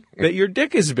seeing that your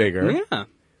dick is bigger Yeah,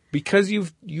 because you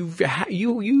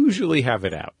usually have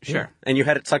it out. sure. And you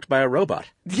had it sucked by a robot.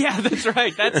 Yeah, that's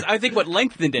right. That's I think what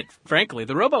lengthened it. Frankly,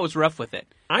 the robot was rough with it.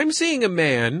 I'm seeing a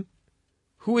man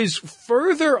who is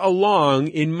further along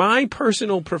in my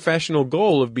personal professional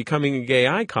goal of becoming a gay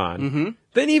icon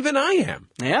than even I am.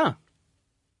 Yeah.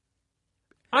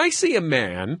 I see a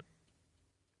man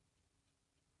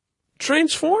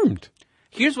transformed.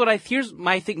 Here's my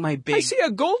big. I see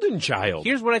a golden child.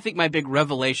 Here's what I think my big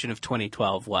revelation of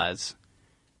 2012 was.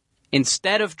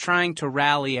 Instead of trying to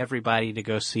rally everybody to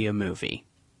go see a movie,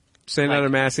 Send out a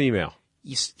mass email.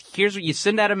 you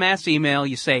send out a mass email.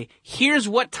 You say, "Here's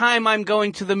what time I'm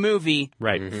going to the movie.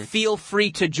 Right. Feel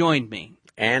free to join me."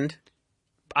 And?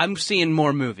 I'm seeing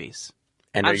more movies.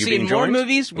 And are I'm you seeing being more joined?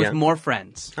 movies with Yeah. more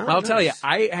friends. Oh, I'll tell you, nice.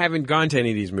 I haven't gone to any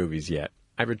of these movies yet.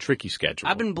 I have a tricky schedule.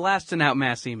 I've been blasting out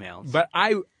mass emails. But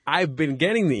I've been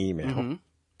getting the email,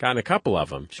 gotten a couple of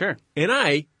them. Sure.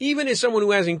 And even as someone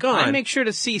who hasn't gone, I make sure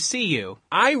to CC you.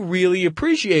 I really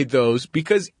appreciate those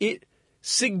because it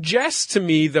suggests to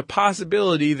me the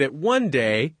possibility that one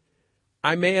day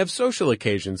I may have social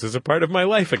occasions as a part of my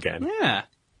life again. Yeah.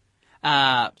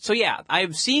 So yeah,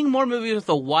 I'm seeing more movies with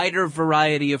a wider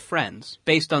variety of friends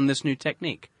based on this new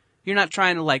technique. You're not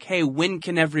trying to hey, when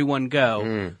can everyone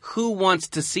go? Who wants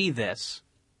to see this?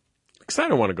 Because I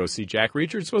don't want to go see Jack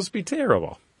Reacher. It's supposed to be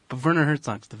terrible. But Werner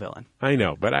Herzog's the villain. I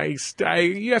know, but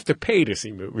you have to pay to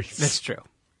see movies. That's true.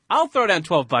 I'll throw down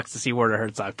 $12 to see Werner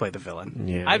Herzog play the villain.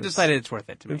 Yeah, I've decided it's worth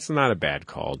it to me. It's not a bad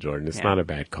call, Jordan. It's Yeah. not a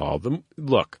bad call.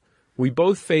 Look, We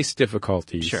both faced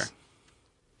difficulties. Sure.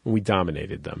 We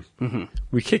dominated them. Mm-hmm.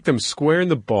 We kicked them square in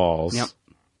the balls. Yep.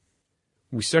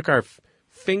 We stuck our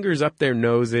fingers up their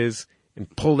noses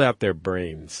and pulled out their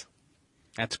brains.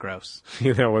 That's gross.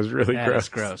 That was really That gross. is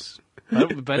gross.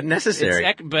 But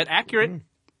necessary. But accurate.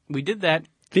 We did that.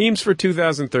 Themes for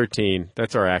 2013.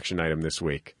 That's our action item this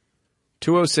week.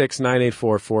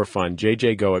 206-984-4FUN.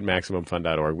 JJGo at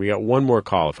MaximumFun.org. We got one more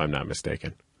call, if I'm not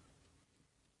mistaken.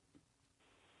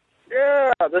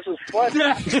 Yeah, this is Fletch.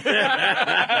 This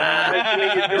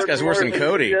guy's worse than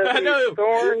Cody. I know.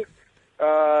 Thorne.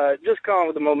 Just calling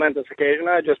with a momentous occasion.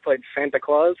 I just played Santa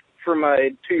Claus for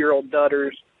my 2-year-old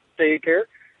daughter's daycare.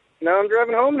 Now I'm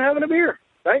driving home and having a beer.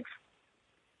 Thanks.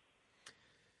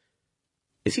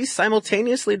 Is he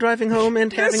simultaneously driving home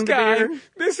and having the beer?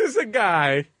 This is a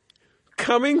guy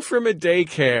coming from a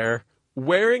daycare,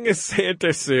 wearing a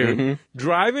Santa suit,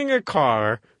 driving a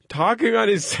car, talking on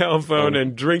his cell phone,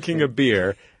 and drinking a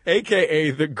beer,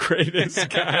 a.k.a. the greatest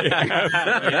guy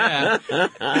ever. Yeah.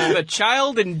 The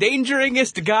child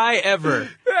endangeringest guy ever.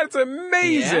 That's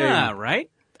amazing. Yeah,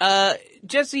 right?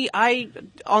 Jesse,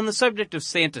 on the subject of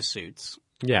Santa suits,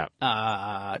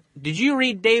 did you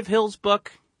read Dave Hill's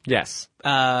book? Yes.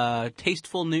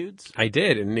 Tasteful Nudes? I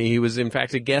did, and he was, in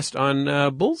fact, a guest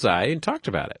on Bullseye and talked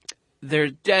about it.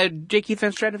 J. Keith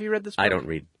Van Stratton, have you read this book? I don't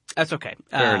read. That's okay.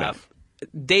 Fair enough.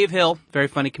 Dave Hill, very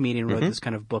funny comedian, wrote this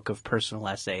kind of book of personal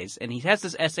essays, and he has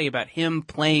this essay about him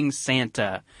playing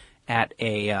Santa at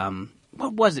a,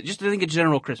 what was it? Just, I think, a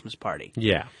general Christmas party.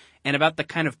 Yeah. And about the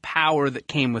kind of power that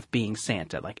came with being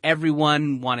Santa. Like,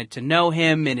 everyone wanted to know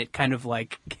him, and it kind of,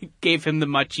 like, gave him the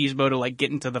machismo to, like,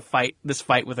 get into this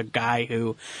fight with a guy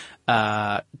who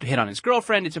hit on his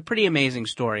girlfriend. It's a pretty amazing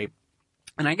story.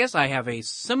 And I guess I have a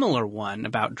similar one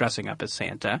about dressing up as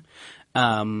Santa.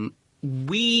 I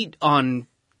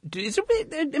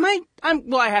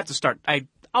have to start.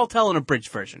 I'll tell an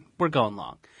abridged version. We're going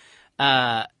long.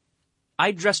 I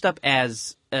dressed up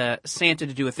as Santa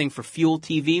to do a thing for Fuel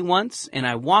TV once, and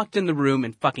I walked in the room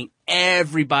and fucking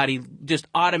everybody just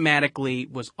automatically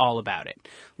was all about it.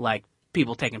 Like,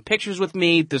 people taking pictures with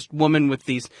me. This woman with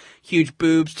these huge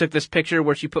boobs took this picture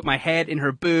where she put my head in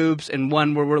her boobs, and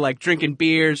one where we're like drinking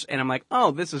beers, and I'm like,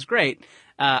 oh, this is great.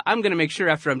 I'm going to make sure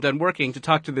after I'm done working to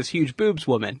talk to this huge boobs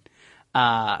woman.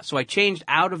 So I changed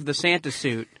out of the Santa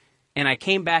suit, and I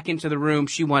came back into the room.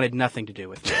 She wanted nothing to do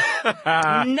with me.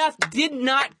 Did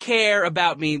not care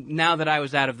about me now that I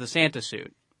was out of the Santa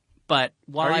suit. But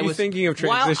while Are you thinking of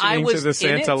transitioning to the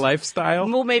Santa lifestyle?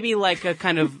 Well, maybe like a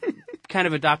kind of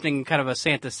adopting kind of a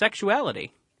Santa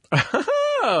sexuality.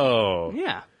 Oh.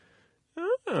 Yeah.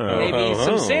 Oh. Maybe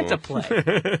some Santa play.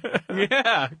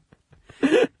 Yeah.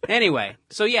 Anyway,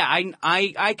 so yeah,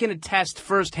 I can attest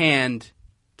firsthand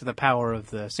to the power of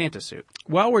the Santa suit.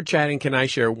 While we're chatting, can I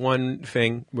share one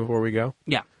thing before we go?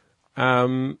 Yeah.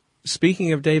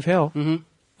 Speaking of Dave Hill,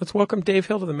 let's welcome Dave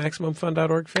Hill to the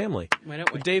MaximumFun.org family. Why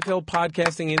don't we? The Dave Hill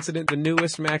Podcasting Incident, the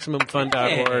newest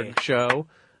MaximumFun.org show.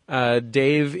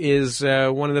 Dave is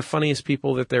one of the funniest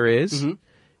people that there is.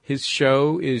 His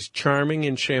show is charming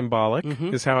and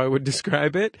shambolic, is how I would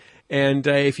describe it. And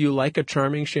if you like a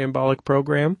charming, shambolic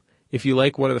program, if you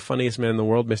like one of the funniest men in the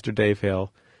world, Mr. Dave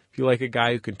Hill, if you like a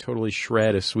guy who can totally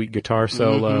shred a sweet guitar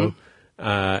solo,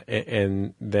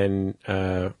 and then,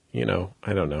 I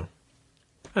don't know.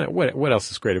 What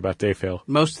else is great about Dave Hill?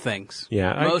 Most things.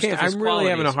 Yeah. I'm really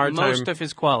having a hard time. Most of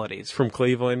his qualities. From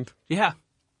Cleveland. Yeah.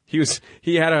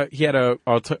 He had a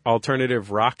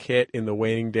alternative rock hit in the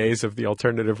waning days of the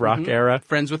alternative rock era.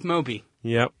 Friends with Moby.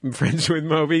 Yep, Friends with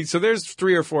Moby. So there's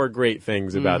 3 or 4 great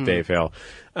things about Dave Hill.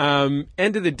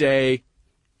 End of the day,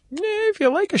 if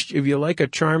you like a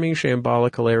charming,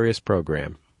 shambolic, hilarious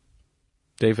program,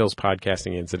 Dave Hill's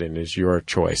Podcasting Incident is your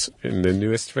choice. And the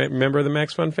newest member of the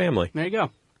Max Fun family. There you go.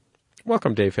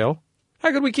 Welcome, Dave Hill.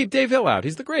 How could we keep Dave Hill out?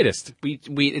 He's the greatest.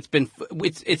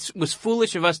 It was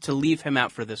foolish of us to leave him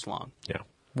out for this long. Yeah.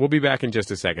 We'll be back in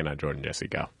just a second on Jordan Jesse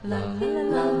Go.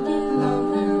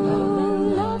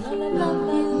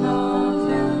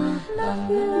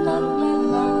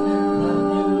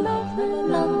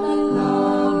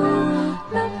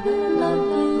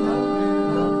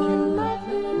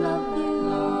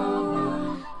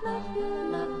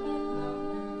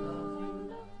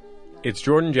 It's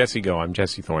Jordan Jesse Go. I'm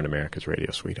Jesse Thorne, America's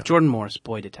radio sweetheart. Jordan Morris,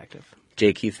 boy detective.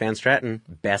 J. Keith Van Stratton,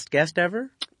 best guest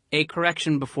ever? A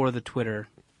correction before the Twitter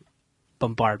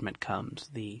bombardment comes.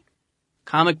 The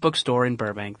comic book store in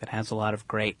Burbank that has a lot of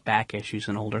great back issues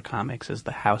and older comics is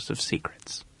the House of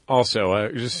Secrets.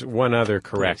 Also, just one other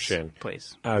correction.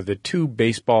 Please. The 2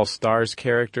 Baseball Stars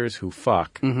characters who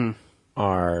fuck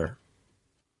are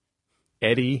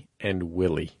Eddie and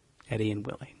Willie. Eddie and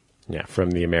Willie. Yeah,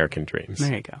 from the American Dreams.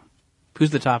 There you go. Who's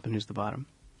the top and who's the bottom?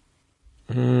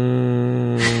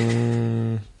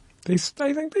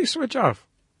 I think they switch off.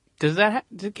 Does that?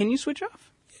 Can you switch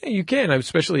off? Yeah, you can,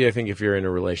 especially I think if you're in a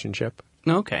relationship,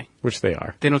 Okay. which they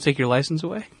are. They don't take your license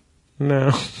away.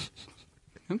 No.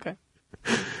 Okay.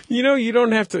 You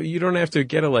don't have to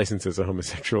get a license as a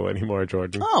homosexual anymore,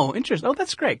 Jordan. Oh, interesting. Oh,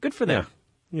 that's great. Good for them.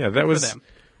 Yeah, that was them.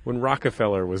 when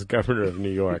Rockefeller was governor of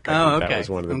New York. I think that was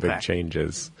one of the big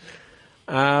changes.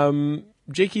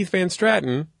 J. Keith Van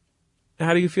Stratton,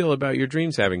 how do you feel about your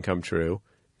dreams having come true?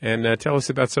 And tell us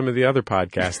about some of the other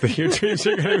podcasts that your dreams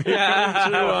are going to be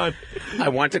coming true on. I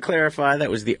want to clarify that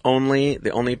was the only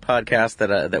podcast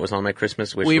that was on my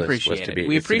Christmas wish We list. appreciate it.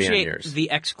 We appreciate the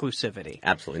exclusivity.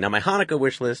 Absolutely. Now my Hanukkah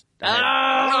wish list. That's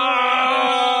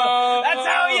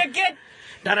how you get.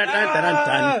 Dun, dun, dun, dun,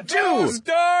 dun, dun. Those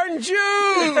darn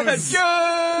Jews!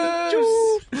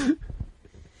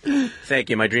 Thank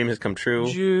you. My dream has come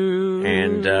true. Jews.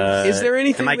 And Is there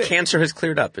anything and my that- cancer has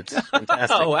cleared up. It's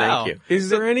fantastic. Oh, wow. Thank you. Is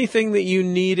there anything that you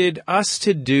needed us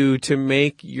to do to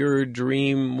make your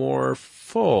dream more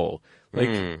full?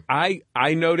 Like,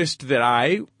 I noticed that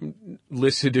I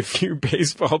listed a few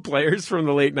baseball players from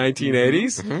the late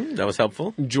 1980s. That was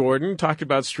helpful. Jordan talked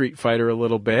about Street Fighter a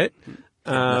little bit.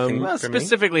 Nothing Well, for me.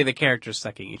 specifically the characters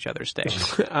sucking each other's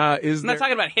tails. Is I'm not there,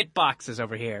 talking about hit boxes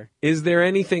over here. is there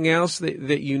anything else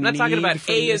that you I'm not need talking about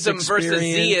from this Aism versus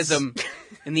experience? Zism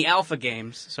in the alpha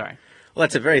games. Sorry. Well,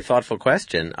 that's a very thoughtful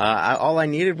question. All I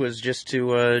needed was just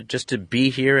to be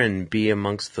here and be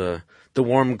amongst the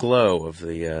warm glow of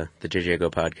the JJ Go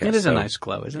podcast. It is a So nice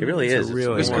glow, isn't it? It really It's is. a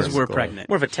really It's Because nice we're glow. pregnant.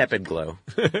 more of a tepid glow.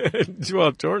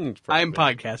 Well, Jordan's I'm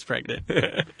podcast pregnant.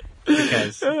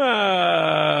 Because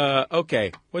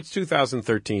okay. What's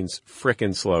 2013's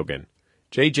frickin' slogan?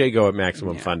 JJGo at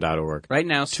MaximumFun.org. right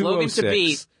now, slogan to 206.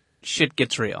 beat, shit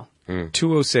gets real.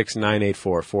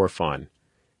 206-984-4FUN.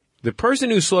 The person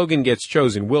whose slogan gets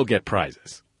chosen will get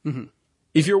prizes.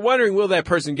 If you're wondering, will that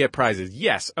person get prizes?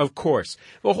 Yes, of course.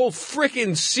 The whole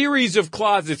frickin' series of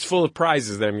closets full of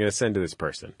prizes that I'm going to send to this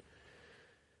person.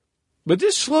 But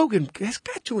this slogan has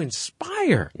got to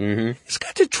inspire. It's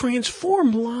got to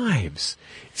transform lives.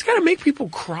 It's got to make people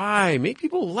cry, make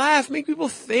people laugh, make people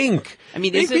think. I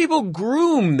mean, make is it- people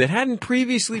groom that hadn't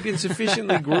previously been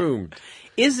sufficiently groomed.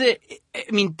 Does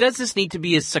this need to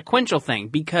be a sequential thing?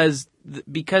 Because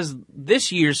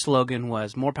this year's slogan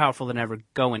was more powerful than ever,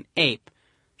 go and ape.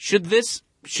 Should this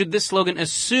slogan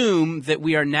assume that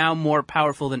we are now more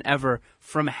powerful than ever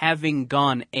from having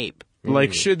gone ape?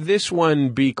 Like, should this one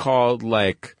be called,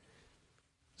 like,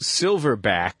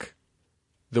 Silverback,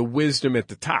 the wisdom at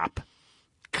the top?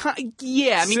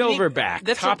 Yeah, I mean, Silverback,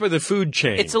 that's top of the food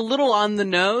chain. It's a little on the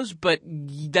nose, but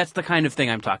that's the kind of thing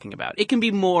I'm talking about. It can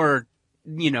be more,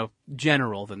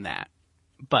 general than that.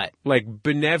 But like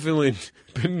benevolent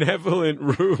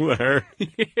ruler.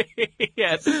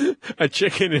 yes, A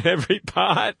chicken in every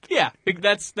pot. yeah,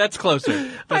 that's closer.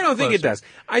 I don't think it does.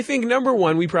 I think, number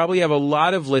one, we probably have a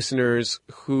lot of listeners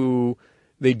who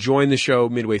they joined the show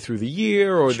midway through the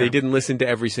year, or they didn't listen to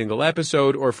every single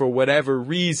episode, or for whatever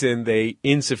reason they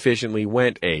insufficiently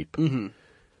went ape. Mm-hmm.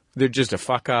 They're just a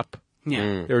fuck up.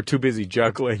 Yeah, They were too busy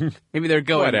juggling. maybe they're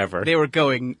going. Whatever. They were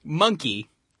going monkey,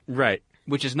 Right.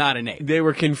 which is not an ape. They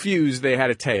were confused. They had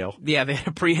a tail. Yeah, they had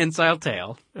a prehensile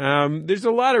tail. There's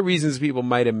a lot of reasons people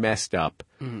might have messed up.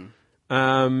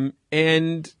 And,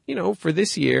 for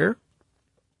this year,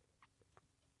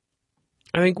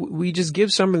 I think we just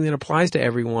give something that applies to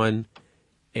everyone.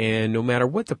 And no matter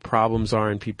what the problems are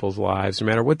in people's lives, no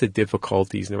matter what the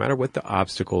difficulties, no matter what the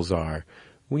obstacles are,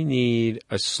 we need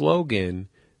a slogan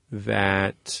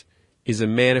that is a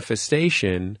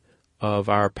manifestation of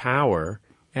our power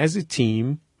as a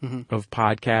team of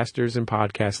podcasters and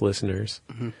podcast listeners,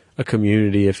 a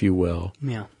community, if you will,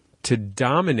 Yeah. to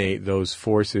dominate those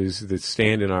forces that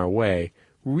stand in our way,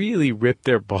 really rip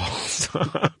their balls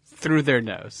off. Through their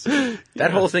nose.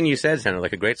 That whole thing you said sounded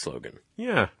like a great slogan.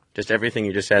 Yeah. Just everything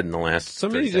you just said in the last.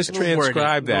 Somebody 30 just seconds.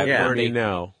 transcribe that Yeah. and let me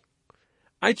know.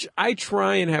 I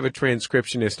try and have a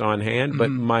transcriptionist on hand, but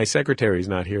my secretary's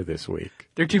not here this week.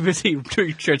 They're too busy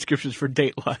doing transcriptions for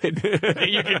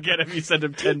Dateline. You can get them. You send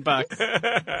them $10.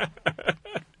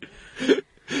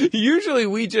 Usually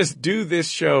we just do this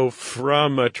show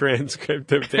from a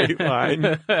transcript of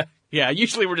Dateline. Yeah,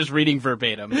 usually we're just reading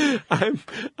verbatim. Who's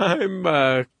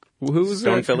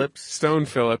Stone that? Phillips. Stone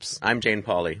Phillips. I'm Jane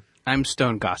Pauley. I'm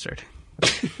Stone Gossard,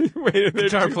 Wait,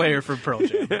 guitar player for Pearl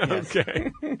Jam. Yes.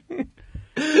 Okay.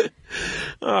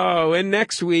 Oh, and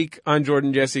next week on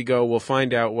Jordan Jesse Go, we'll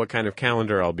find out what kind of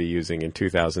calendar I'll be using in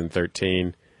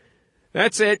 2013.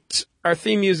 That's it. Our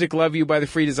theme music, Love You by The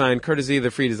Free Design, courtesy of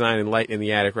The Free Design and Light in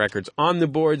the Attic Records. On the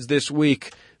boards this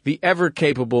week, the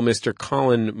ever-capable Mr.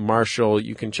 Colin Marshall.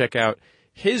 You can check out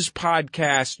his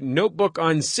podcast, Notebook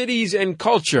on Cities and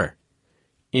Culture,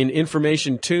 in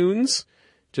Information Tunes.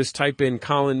 Just type in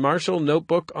Colin Marshall,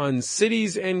 Notebook on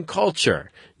Cities and Culture.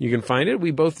 You can find it.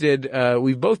 We've both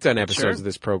done episodes of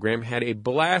this program, had a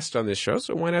blast on this show,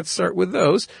 so why not start with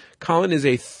those? Colin is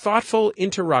a thoughtful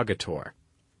interrogator.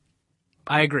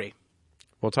 I agree.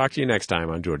 We'll talk to you next time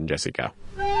on Jordan Jesse Go.